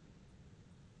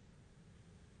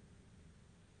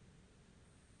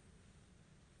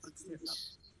 Once they're up.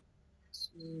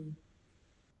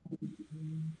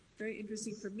 Very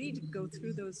interesting for me to go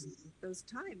through those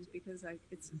times, because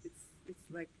it's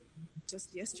like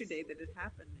just yesterday that it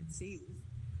happened. It seems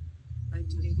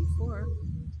 1984,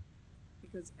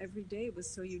 because every day was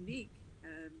so unique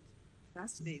and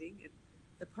fascinating, and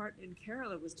the part in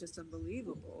Kerala was just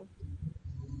unbelievable.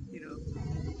 We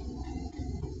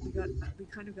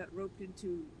kind of got roped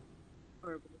into,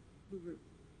 or we were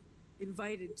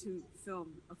invited to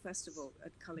film a festival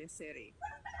at Kalaseri.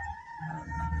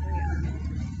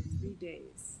 3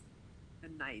 days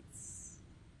and nights,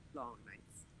 long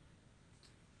nights.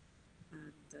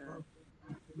 And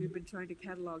we've been trying to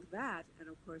catalog that, and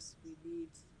of course we need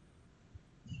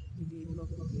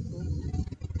local people.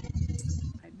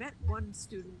 I met one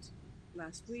student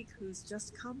last week who's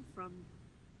just come from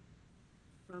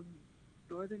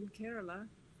northern Kerala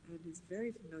and is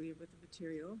very familiar with the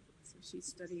material. So she's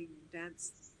studying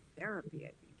dance therapy,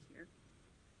 I think, here.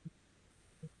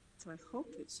 So I hope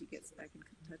that she gets back in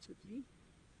touch with me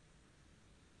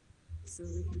so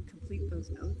we can complete those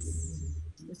notes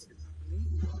properly.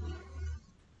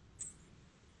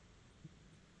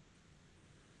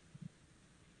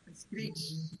 That's great.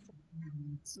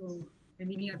 So,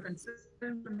 any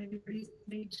concern from anybody's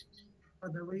stage?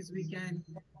 Otherwise, we can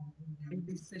end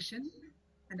this session.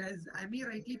 And as Amy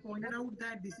rightly pointed out,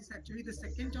 that this is actually the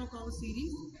second talk of our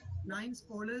series. 9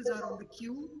 scholars are on the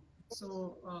queue.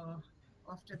 So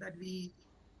after that, we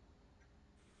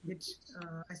get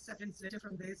acceptance letter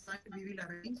from their side. We will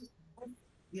arrange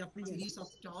the upcoming series of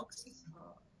talks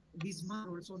this month,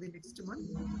 also the next month.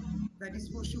 That is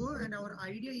for sure. And our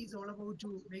idea is all about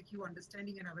to make you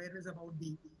understanding and awareness about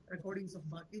the recordings of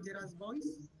Jairazbhoy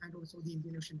and also the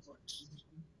Indian Ocean Poet.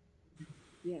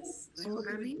 Yes. So,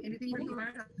 Amy, anything you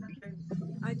want to add?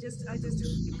 I just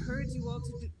encourage you all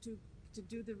to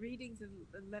do the readings, and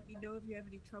let me know if you have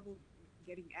any trouble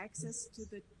getting access to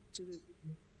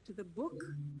the book,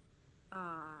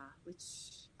 which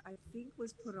I think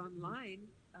was put online.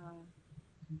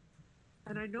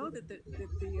 And I know that the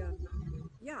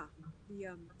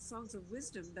Songs of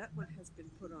Wisdom, that one has been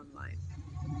put online,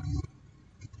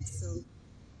 so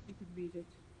you can read it.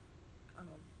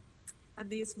 And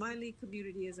the Ismaili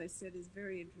community, as I said, is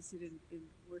very interested in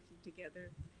working together.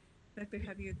 In fact, they're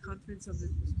having a conference on the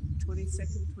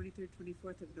 22nd, 23rd,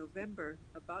 24th of November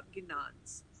about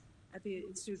Ginans at the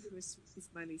Institute for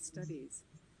Ismaili Studies.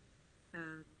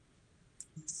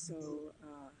 So,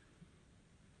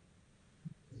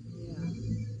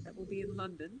 that will be in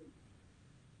London.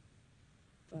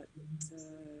 But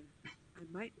I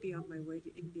might be on my way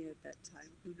to India at that time.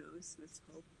 Who knows? Let's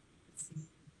hope. Let's see.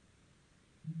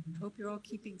 I hope you're all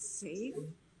keeping safe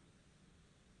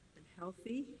and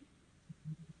healthy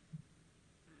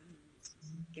and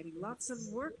getting lots of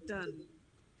work done,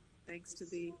 thanks to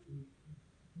the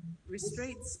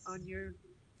restraints on your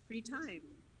free time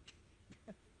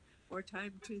or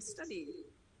time to study.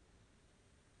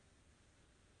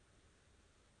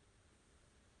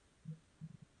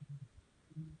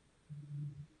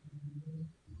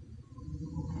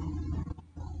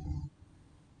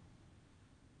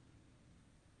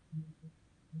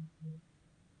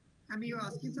 Am you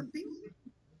asking something?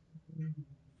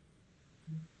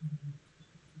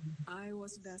 I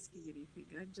wasn't asking anything.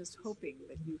 I'm just hoping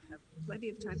that you have plenty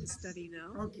of time to study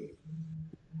now. Okay.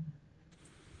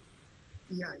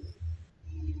 Yeah.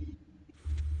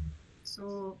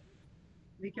 So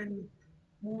we can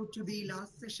move to the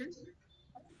last session.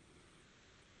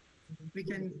 We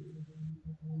can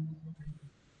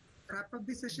wrap up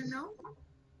the session now.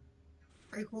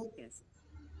 I hope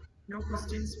no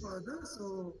questions further.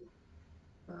 So,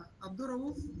 Abdur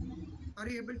Rauf, are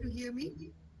you able to hear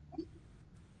me?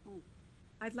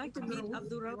 I'd like to meet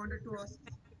Abdur Rauf. Wanted to ask.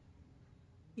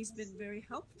 He's been very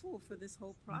helpful for this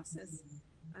whole process,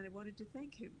 and I wanted to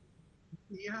thank him.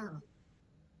 Yeah.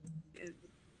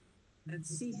 And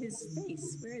see his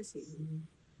face. Where is he?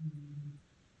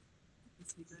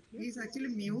 Is he not here? He's actually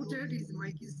muted. His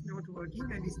mic is not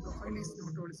working, and his profile is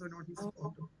not also not his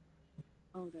photo.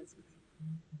 Oh, that's right.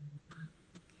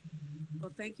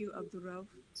 Well, thank you, Abdur Rauf.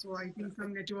 So I think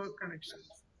some network connections.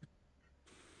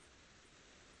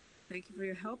 Thank you for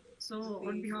your help. So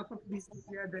on behalf of this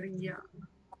gathering,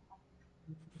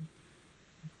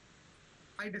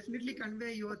 I definitely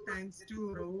convey your thanks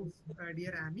to Rauf,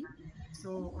 dear Amy.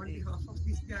 So on behalf of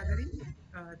this gathering,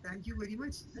 thank you very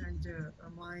much, and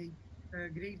my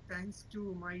great thanks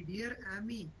to my dear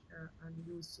Amy, and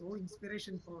you so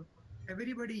inspiration for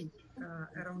everybody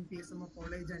around PSMO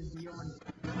College and beyond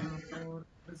for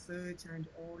research and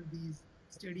all these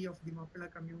study of the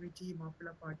Mapala community,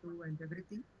 Mapala Patu and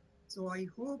everything. So I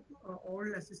hope all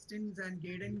assistance and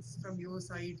guidance from your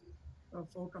side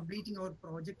for completing our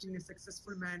project in a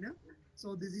successful manner.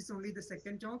 So this is only the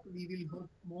second talk. We will hope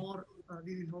more.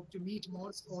 We will hope to meet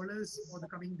more scholars for the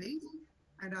coming days.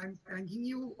 And I'm thanking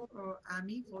you,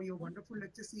 Amy, for your wonderful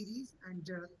lecture series and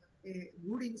a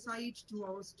good insight to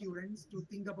our students to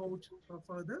think about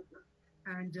further.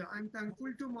 And I'm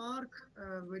thankful to Mark.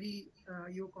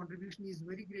 Your contribution is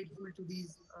very grateful to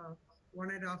these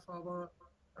 1.5 hour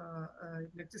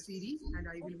lecture series, and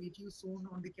I will meet you soon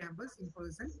on the campus in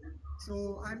person.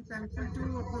 So I'm thankful to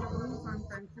Abdul Rauf, I'm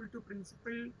thankful to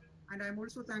principal, and I'm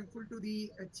also thankful to the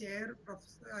chair,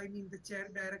 professor, I mean the chair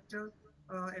director,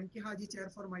 MK Haji Chair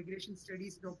for Migration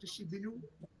Studies, Dr. Shibinu,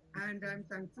 and I'm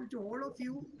thankful to all of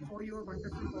you for your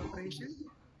wonderful cooperation.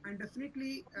 And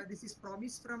definitely, this is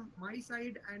promise from my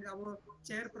side and our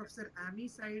chair, Professor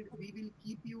Ami's side. We will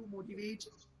keep you motivated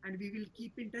and we will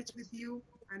keep in touch with you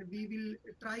and we will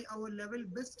try our level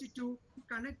best to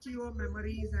connect your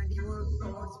memories and your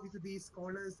thoughts with these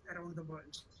scholars around the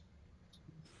world.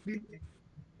 With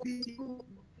you,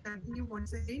 thanking you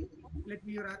once again. Let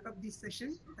me wrap up this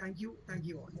session. Thank you. Thank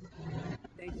you all.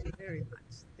 Thank you very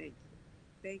much. Thank you.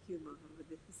 Thank you, Muhammad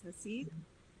Hasid.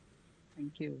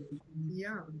 Thank you.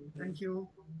 Yeah, thank you.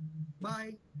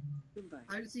 Bye. Goodbye.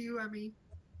 I'll see you, Amy.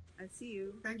 I'll see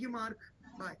you. Thank you, Mark.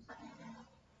 Bye.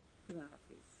 Khuda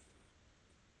Hafiz.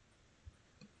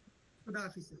 Khuda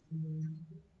Hafiz.